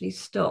actually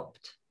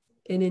stopped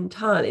in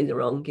entirely the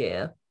wrong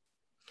gear,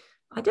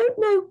 I don't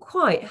know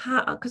quite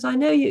how, because I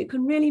know you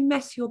can really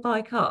mess your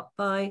bike up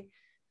by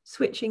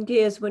switching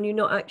gears when you're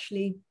not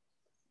actually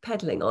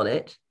pedaling on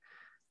it.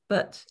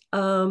 But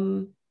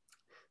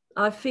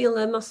I feel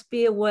there must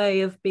be a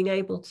way of being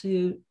able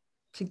to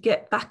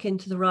get back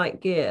into the right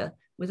gear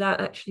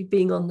without actually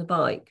being on the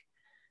bike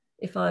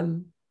if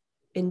I'm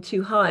in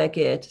too high a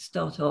gear to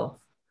start off.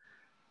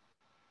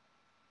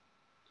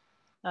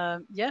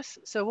 Yes.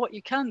 So what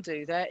you can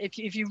do there,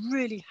 if you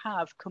really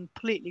have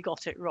completely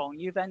got it wrong,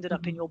 you've ended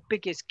up in your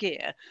biggest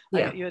gear,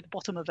 you're at the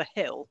bottom of a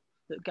hill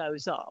that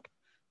goes up,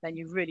 then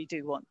you really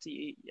do want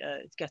to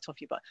get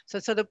off your bike. So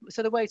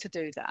the way to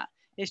do that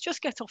is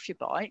just get off your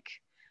bike,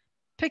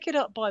 pick it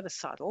up by the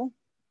saddle,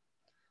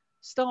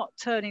 start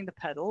turning the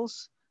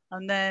pedals,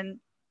 and then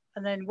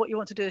what you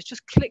want to do is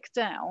just click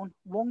down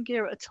one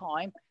gear at a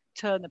time,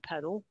 turn the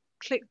pedal,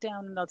 click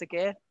down another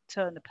gear,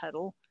 turn the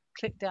pedal,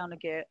 click down a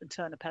gear and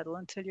turn a pedal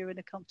until you're in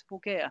a comfortable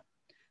gear,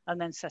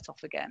 and then set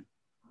off again.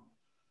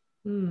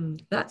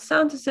 That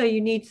sounds as though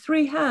you need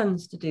 3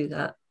 hands to do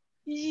that.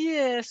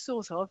 Yeah,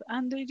 sort of.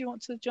 Andy, do you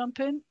want to jump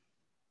in?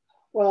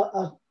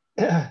 Well,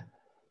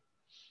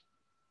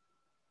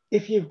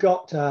 if you've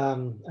got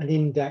an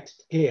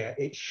indexed gear,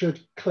 it should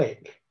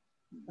click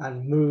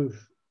and move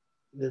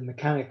the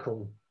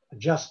mechanical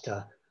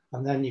adjuster,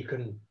 and then you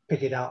can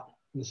pick it up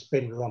and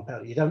spin with one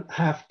pedal. You don't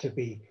have to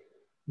be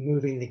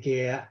moving the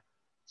gear,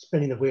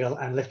 spinning the wheel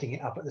and lifting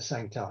it up at the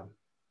same time.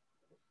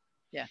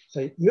 Yeah.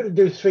 So you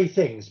do three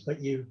things,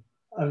 but you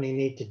only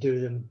need to do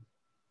them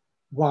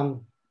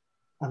one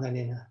and then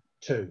in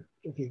two,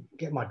 if you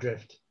get my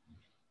drift.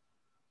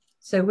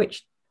 So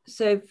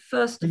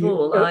first of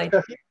all,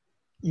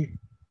 you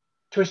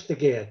twist the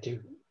gear to,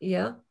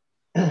 yeah,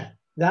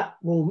 that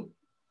will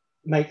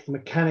make the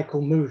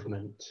mechanical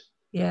movement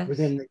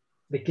within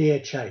the gear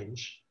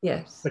change.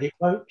 Yes. But it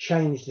won't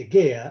change the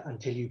gear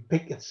until you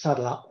pick the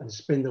saddle up and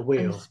spin the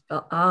wheel.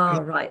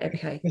 Right,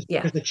 okay. Yeah.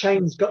 Because the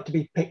chain's got to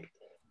be picked,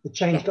 the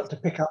chain's got to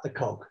pick up the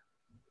cog.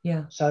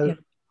 Yeah. So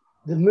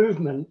the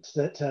movement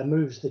that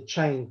moves the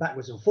chain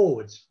backwards and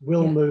forwards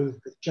will move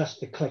with just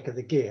the click of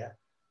the gear.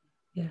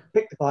 Yeah.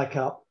 Pick the bike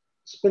up,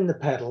 spin the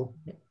pedal,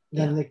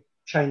 then the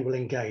chain will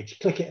engage.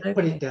 Click it,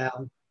 put it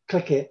down,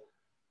 click it,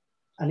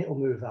 and it will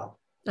move up.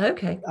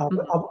 Okay. I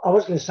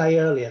was going to say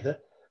earlier that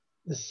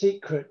the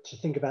secret to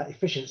think about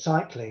efficient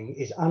cycling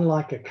is,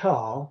 unlike a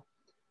car,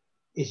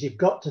 is you've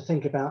got to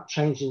think about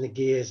changing the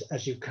gears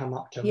as you come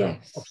up to an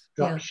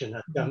obstruction,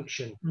 a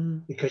junction,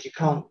 because you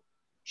can't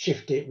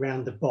shift it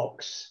round the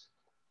box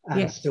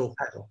and still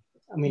pedal.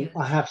 I mean,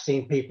 I have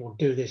seen people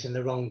do this in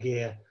the wrong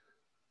gear,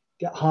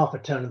 get half a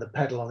turn of the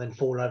pedal and then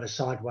fall over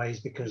sideways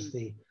because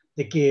the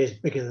gear is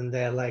bigger than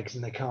their legs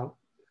and they can't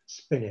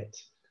spin it.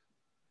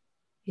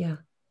 Yeah,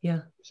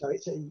 yeah. So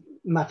it's a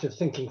matter of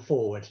thinking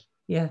forward.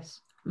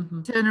 Yes.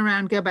 Turn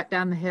around, go back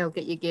down the hill,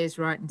 get your gears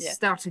right, and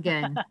start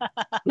again.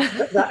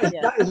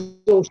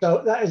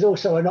 that is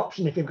also an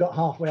option if you've got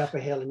halfway up a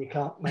hill and you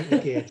can't make the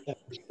gear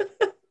change.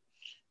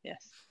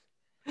 Yes.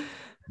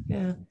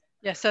 Yeah.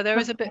 Yeah. So there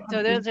is a bit.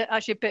 So there's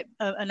actually a bit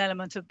an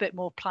element of a bit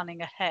more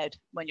planning ahead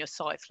when you're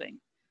cycling.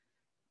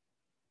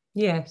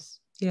 Yes.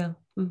 Yeah.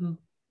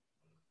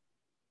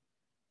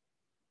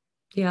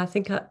 Yeah, I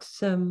think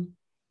that's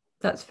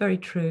very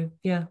true.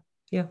 Yeah.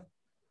 Yeah.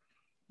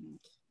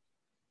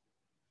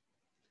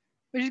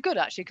 Which is good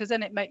actually, because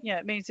then it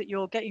means that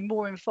you're getting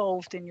more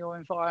involved in your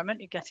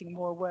environment. You're getting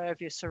more aware of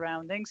your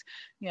surroundings.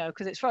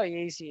 Because it's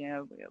very easy.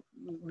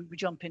 We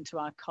jump into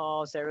our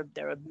cars. They're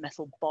a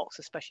metal box,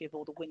 especially if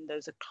all the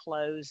windows are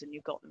closed and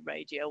you've got the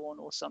radio on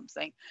or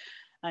something.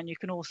 And you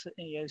can also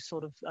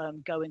sort of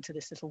go into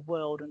this little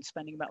world and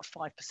spending about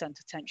 5%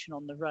 attention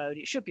on the road.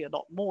 It should be a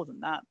lot more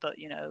than that, but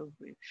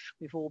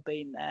we've all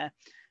been there.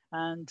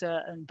 And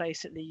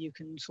basically you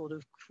can sort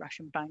of crash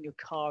and bang your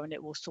car and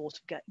it will sort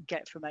of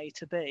get from A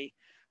to B.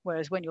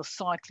 Whereas when you're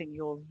cycling,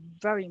 you're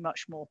very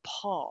much more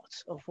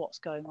part of what's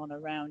going on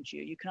around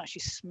you. You can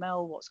actually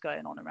smell what's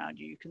going on around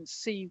you. You can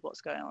see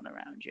what's going on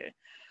around you.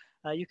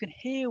 You can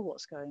hear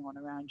what's going on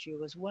around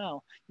you as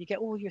well. You get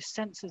all your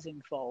senses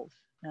involved.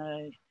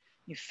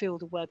 You feel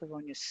the weather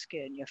on your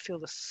skin. You feel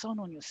the sun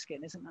on your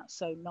skin. Isn't that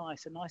so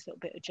nice? A nice little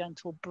bit of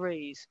gentle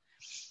breeze.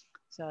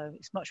 So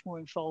it's much more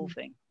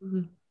involving.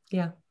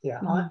 Yeah.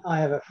 Yeah, I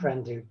have a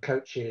friend who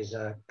coaches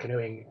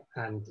canoeing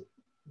and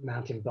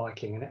mountain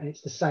biking, and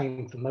it's the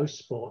same for most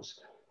sports.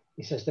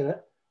 He says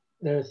there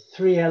are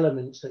three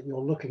elements that you're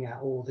looking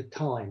at all the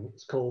time.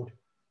 It's called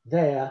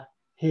there,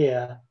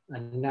 here,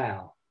 and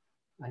now.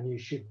 And you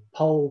should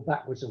pole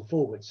backwards and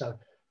forwards. So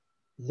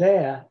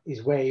there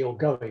is where you're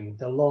going,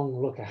 the long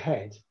look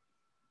ahead.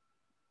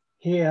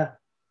 Here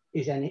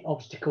is any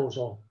obstacles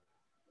or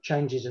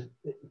changes of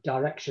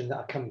direction that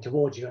are coming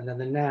towards you. And then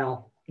the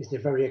now is the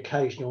very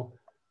occasional,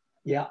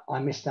 I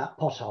missed that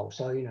pothole.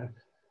 So,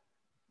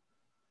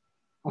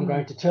 I'm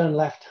going to turn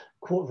left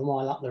a quarter of a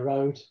mile up the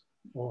road,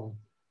 or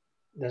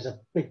there's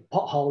a big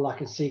pothole I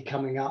can see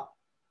coming up,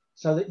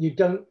 so that you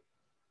don't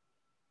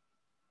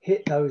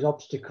hit those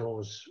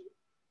obstacles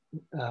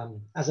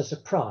as a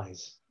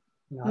surprise.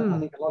 I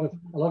think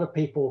a lot of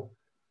people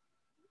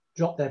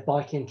drop their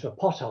bike into a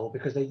pothole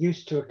because they're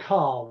used to a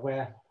car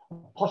where a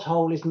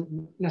pothole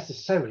isn't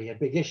necessarily a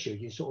big issue.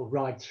 You sort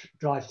of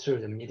drive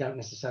through them and you don't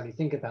necessarily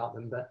think about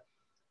them. But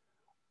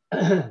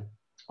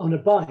on a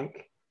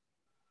bike,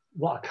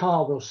 what a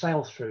car will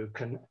sail through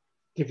can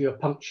give you a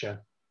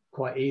puncture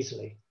quite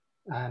easally.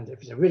 And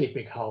if it's a really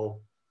big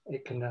hole,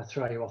 it can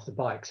throw you off the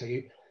bike. So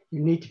you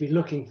need to be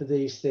looking for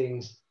these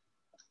things.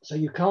 So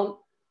you can't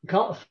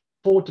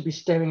afford to be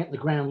staring at the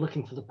ground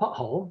looking for the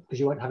pothole because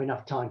you won't have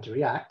enough time to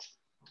react.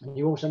 And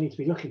you also need to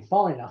be looking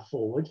far enough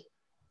forward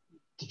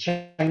to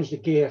change the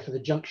gear for the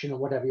junction or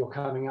whatever you're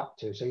coming up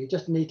to. So you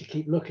just need to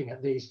keep looking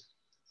at these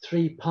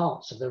three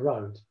parts of the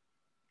road.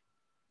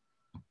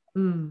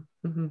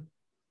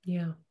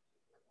 Yeah.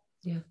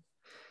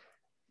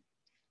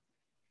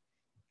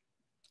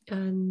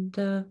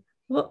 And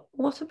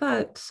what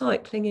about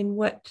cycling in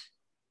wet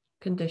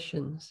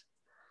conditions?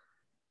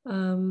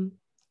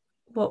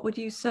 What would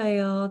you say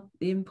are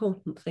the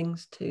important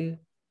things to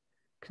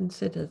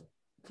consider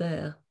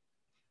there?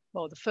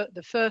 Well,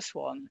 the first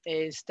one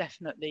is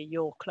definitely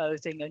your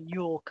clothing and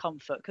your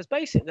comfort, because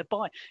basically the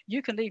bike,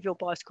 you can leave your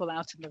bicycle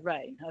out in the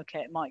rain. Okay,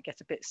 it might get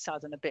a bit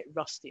sad and a bit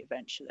rusty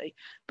eventually,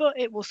 but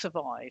it will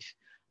survive.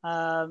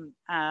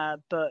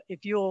 But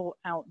if you're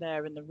out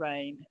there in the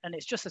rain, and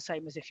it's just the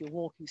same as if you're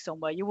walking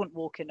somewhere, you wouldn't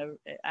walk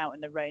out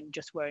in the rain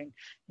just wearing,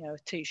 you know, a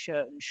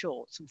t-shirt and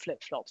shorts and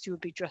flip-flops. You would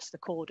be dressed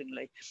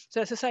accordingly.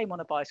 So it's the same on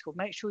a bicycle.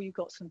 Make sure you've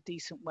got some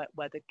decent wet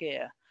weather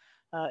gear.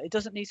 It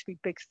doesn't need to be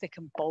big, thick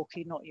and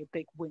bulky, not your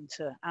big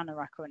winter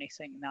anorak or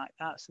anything like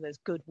that. So there's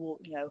good,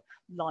 you know,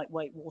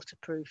 lightweight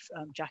waterproof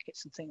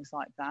jackets and things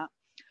like that.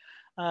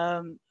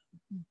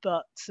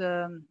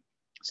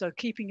 So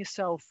keeping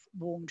yourself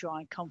warm,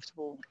 dry and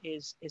comfortable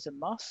is a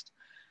must.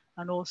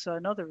 And also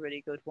another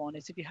really good one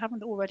is if you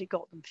haven't already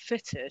got them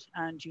fitted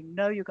and you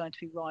know you're going to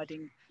be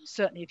riding,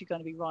 certainly if you're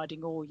going to be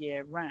riding all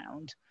year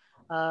round,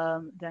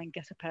 then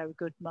get a pair of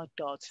good mud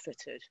guards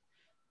fitted,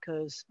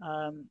 because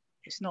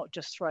it's not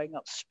just throwing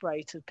up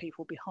spray to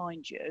people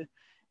behind you.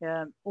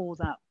 All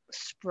that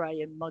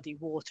spray and muddy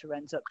water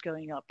ends up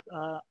going up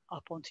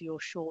onto your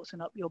shorts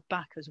and up your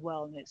back as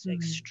well, and it's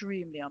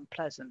extremely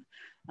unpleasant.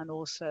 And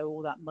also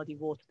all that muddy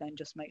water then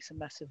just makes a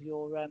mess of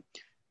your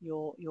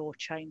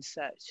chain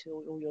set,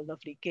 all your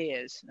lovely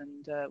gears,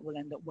 and will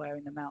end up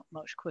wearing them out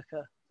much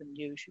quicker than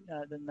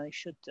they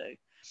should do.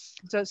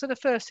 So the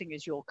first thing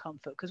is your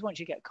comfort, because once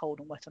you get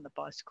cold and wet on the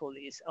bicycle, it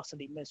is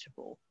utterly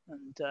miserable.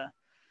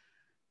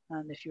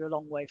 And if you're a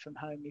long way from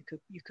home, you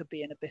could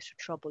be in a bit of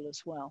trouble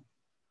as well.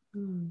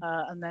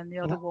 And then the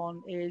other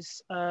one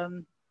is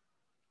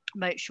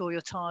make sure your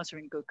tires are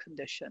in good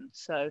condition.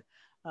 So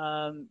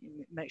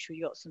make sure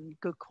you got some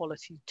good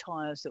quality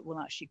tires that will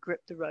actually grip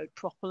the road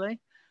properly,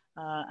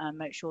 and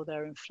make sure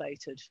they're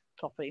inflated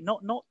properly.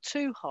 Not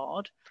too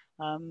hard,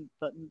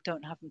 but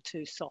don't have them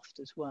too soft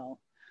as well.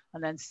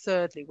 And then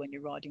thirdly, when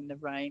you're riding in the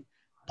rain,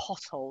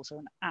 potholes are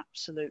an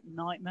absolute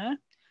nightmare.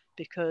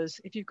 Because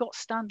if you've got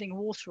standing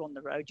water on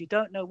the road, you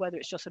don't know whether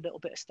it's just a little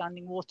bit of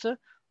standing water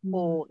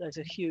or there's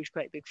a huge,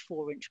 great big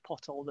 4-inch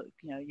pothole that,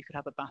 you know, you could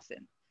have a bath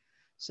in.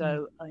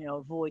 So, you know,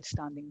 avoid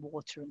standing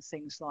water and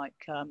things like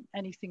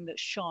anything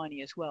that's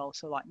shiny as well.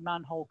 So like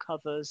manhole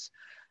covers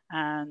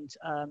and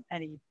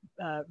any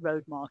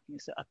road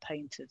markings that are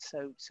painted.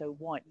 So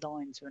white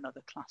lines are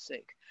another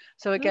classic.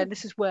 So again,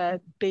 this is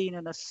where being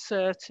an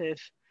assertive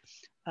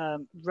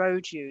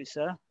road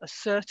user,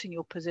 asserting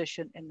your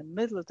position in the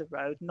middle of the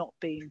road, not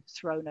being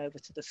thrown over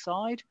to the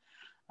side,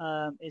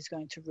 is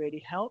going to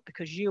really help,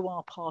 because you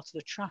are part of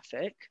the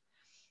traffic.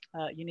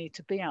 You need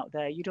to be out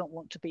there. You don't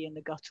want to be in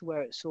the gutter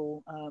where it's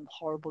all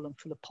horrible and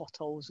full of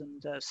potholes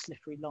and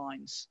slippery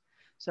lines.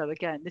 So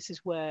again, this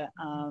is where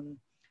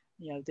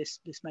you know, this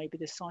maybe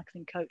this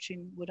cycling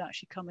coaching would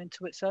actually come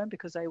into its own,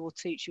 because they will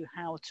teach you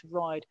how to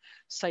ride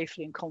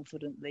safely and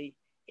confidently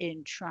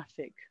in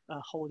traffic,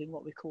 holding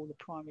what we call the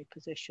primary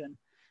position,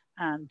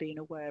 and being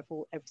aware of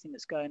everything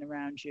that's going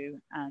around you,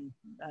 and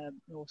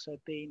also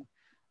being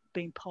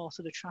part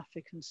of the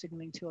traffic and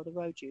signalling to other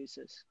road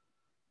users.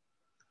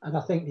 And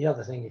I think the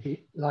other thing, if you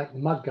like the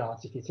mud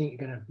guards, if you think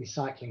you're going to be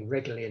cycling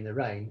regularly in the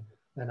rain,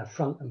 then a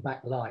front and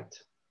back light,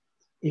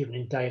 even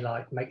in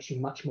daylight, makes you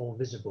much more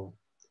visible.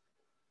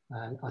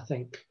 And I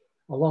think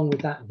along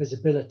with that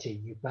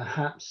visibility, you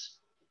perhaps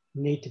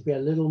need to be a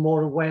little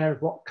more aware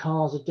of what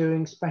cars are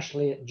doing,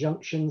 especially at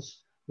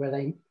junctions where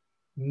they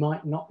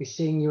might not be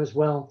seeing you as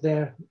well.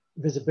 Their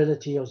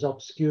visibility is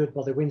obscured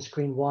by the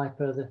windscreen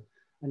wiper,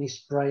 any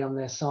spray on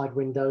their side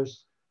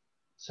windows.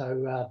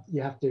 So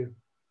you have to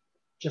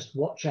just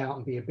watch out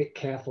and be a bit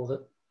careful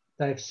that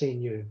they've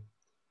seen you.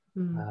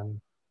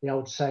 The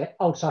old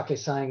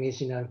cyclist saying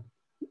is, you know,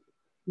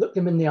 look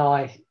them in the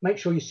eye, make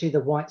sure you see the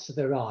whites of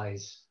their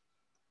eyes.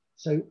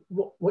 So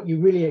what you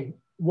really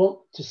want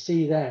to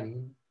see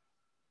them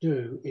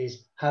do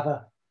is have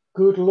a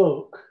good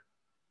look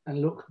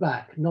and look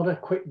back, not a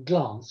quick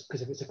glance,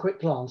 because if it's a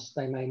quick glance,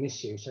 they may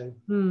miss you. So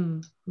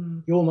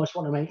you almost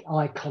want to make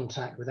eye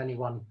contact with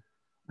anyone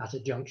at a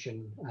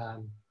junction,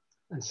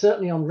 and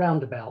certainly on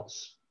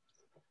roundabouts.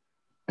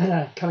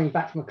 Coming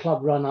back from a club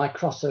run, I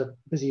cross a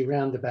busy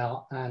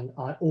roundabout and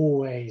I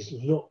always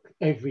look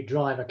every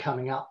driver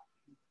coming up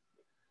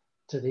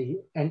to the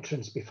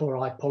entrance before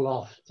I pull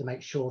off to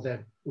make sure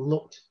they've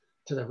looked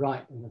to the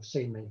right and have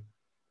seen me.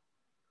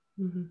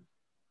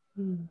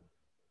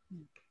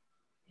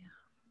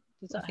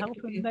 Does that help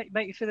and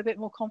make you feel a bit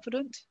more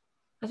confident?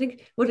 I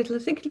think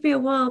it'll be a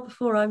while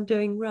before I'm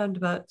doing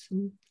roundabouts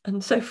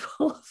and so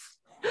forth.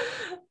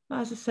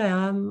 As I say,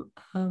 I'm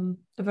a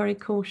very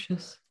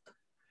cautious,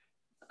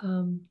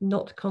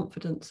 not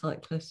confident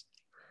cyclist.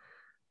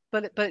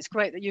 But it's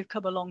great that you've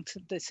come along to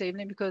this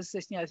evening, because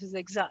this is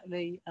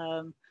exactly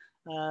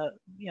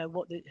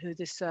who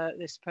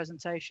this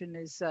presentation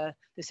is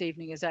this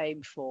evening is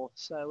aimed for.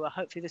 So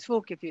hopefully this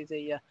will give you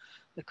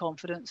the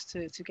confidence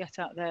to get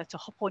out there, to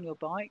hop on your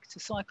bike, to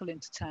cycle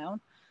into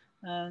town,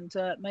 and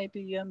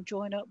maybe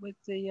join up with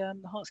the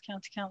Herts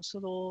County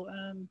Council or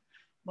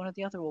one of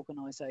the other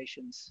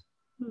organisations.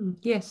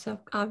 Yes,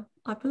 I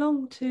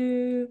belong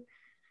to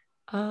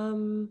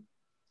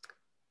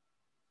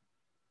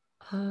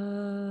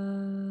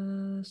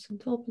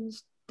St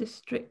Albans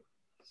District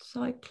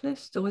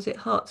Cyclist, or was it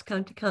Herts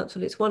County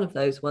Council? It's one of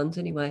those ones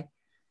anyway.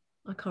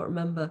 I can't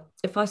remember.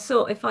 If I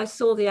saw the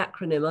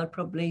acronym, I'd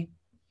probably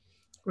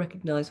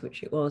recognise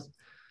which it was.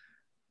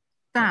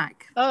 STAC.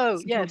 Oh,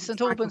 yeah,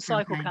 St Albans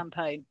Cycle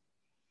Campaign.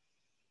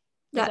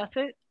 Is that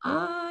it?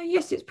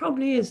 Yes, it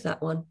probably is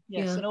that one.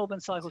 Yes, yeah. St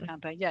Albans Cycle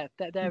Campaign. Yeah,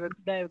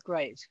 they're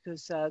great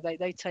because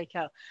they take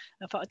out.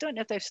 In fact, I don't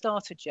know if they've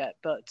started yet,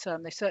 but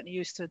they certainly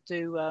used to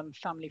do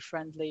family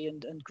friendly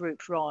and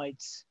group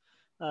rides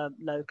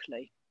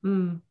locally.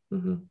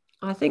 Mm-hmm.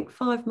 I think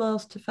 5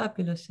 Miles to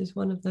Fabulous is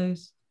one of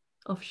those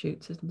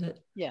offshoots, isn't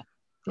it? Yeah,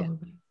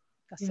 probably.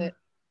 That's it.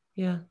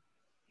 Yeah,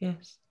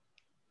 yes.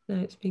 No,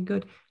 it's been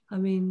good. I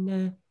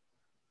mean,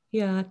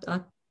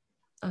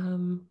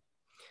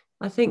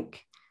 I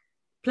think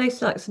a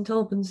place like St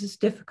Albans is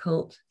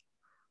difficult.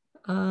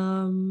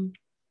 I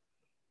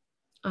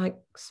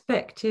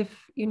expect if,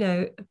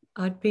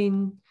 I'd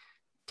been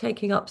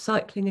taking up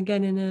cycling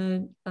again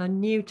in a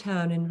new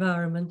town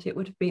environment, it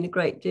would have been a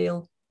great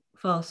deal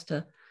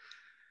faster,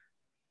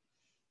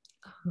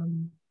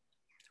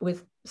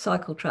 with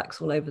cycle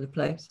tracks all over the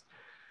place.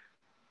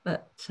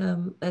 But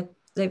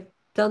they've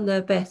done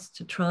their best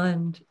to try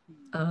and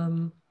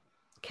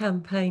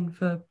campaign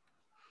for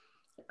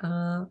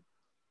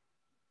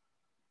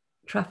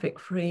traffic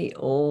free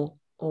or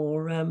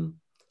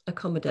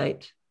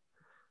accommodate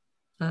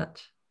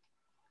that.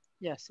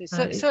 Yes, it's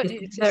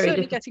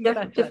certainly getting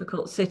better.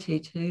 Difficult city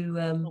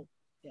to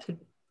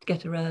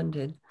get around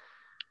in.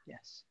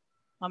 Yes,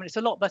 I mean it's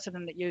a lot better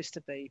than it used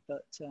to be,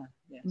 but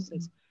yes,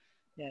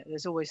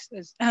 there's always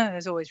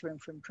room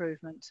for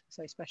improvement.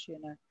 So especially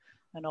in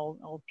an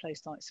old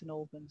place like St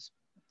Albans.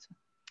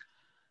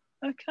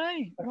 But,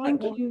 okay, right.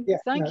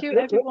 Thank you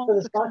everyone for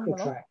the for cycle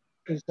track,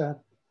 because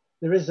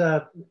there is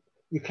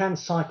you can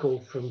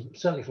cycle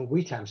certainly from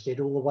Wheathampstead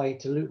all the way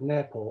to Luton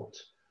Airport.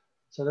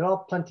 So there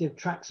are plenty of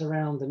tracks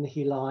around the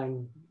Nicky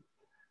line,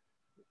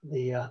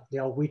 the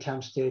old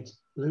Wheathampstead,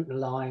 Luton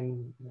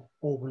line,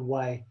 Alban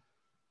Way.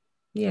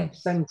 Yes.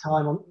 Spend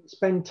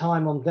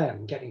time on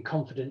them. Getting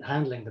confident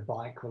handling the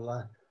bike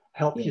will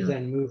help you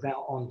then move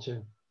out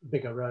onto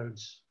bigger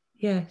roads.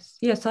 Yes,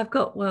 I've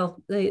got,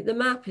 the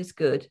map is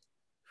good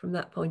from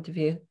that point of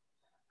view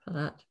for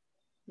that.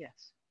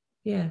 Yes.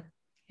 Yeah,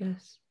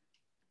 yes.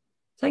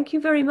 Thank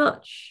you very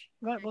much.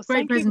 Right, well,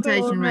 great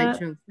presentation,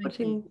 Rachel.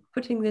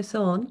 Putting this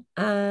on,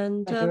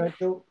 and thank you,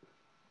 Rachel.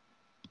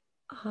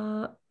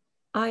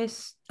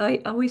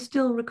 Are we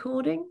still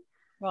recording?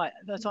 Right,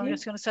 that's what I'm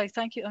just going to say.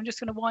 Thank you. I'm just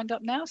going to wind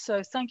up now.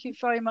 So thank you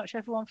very much,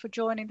 everyone, for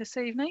joining this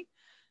evening.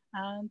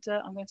 And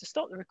I'm going to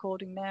stop the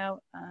recording now,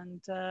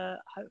 and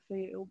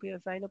hopefully it will be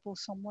available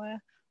somewhere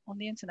on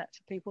the internet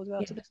for people to be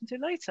able to listen to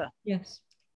later. Yes.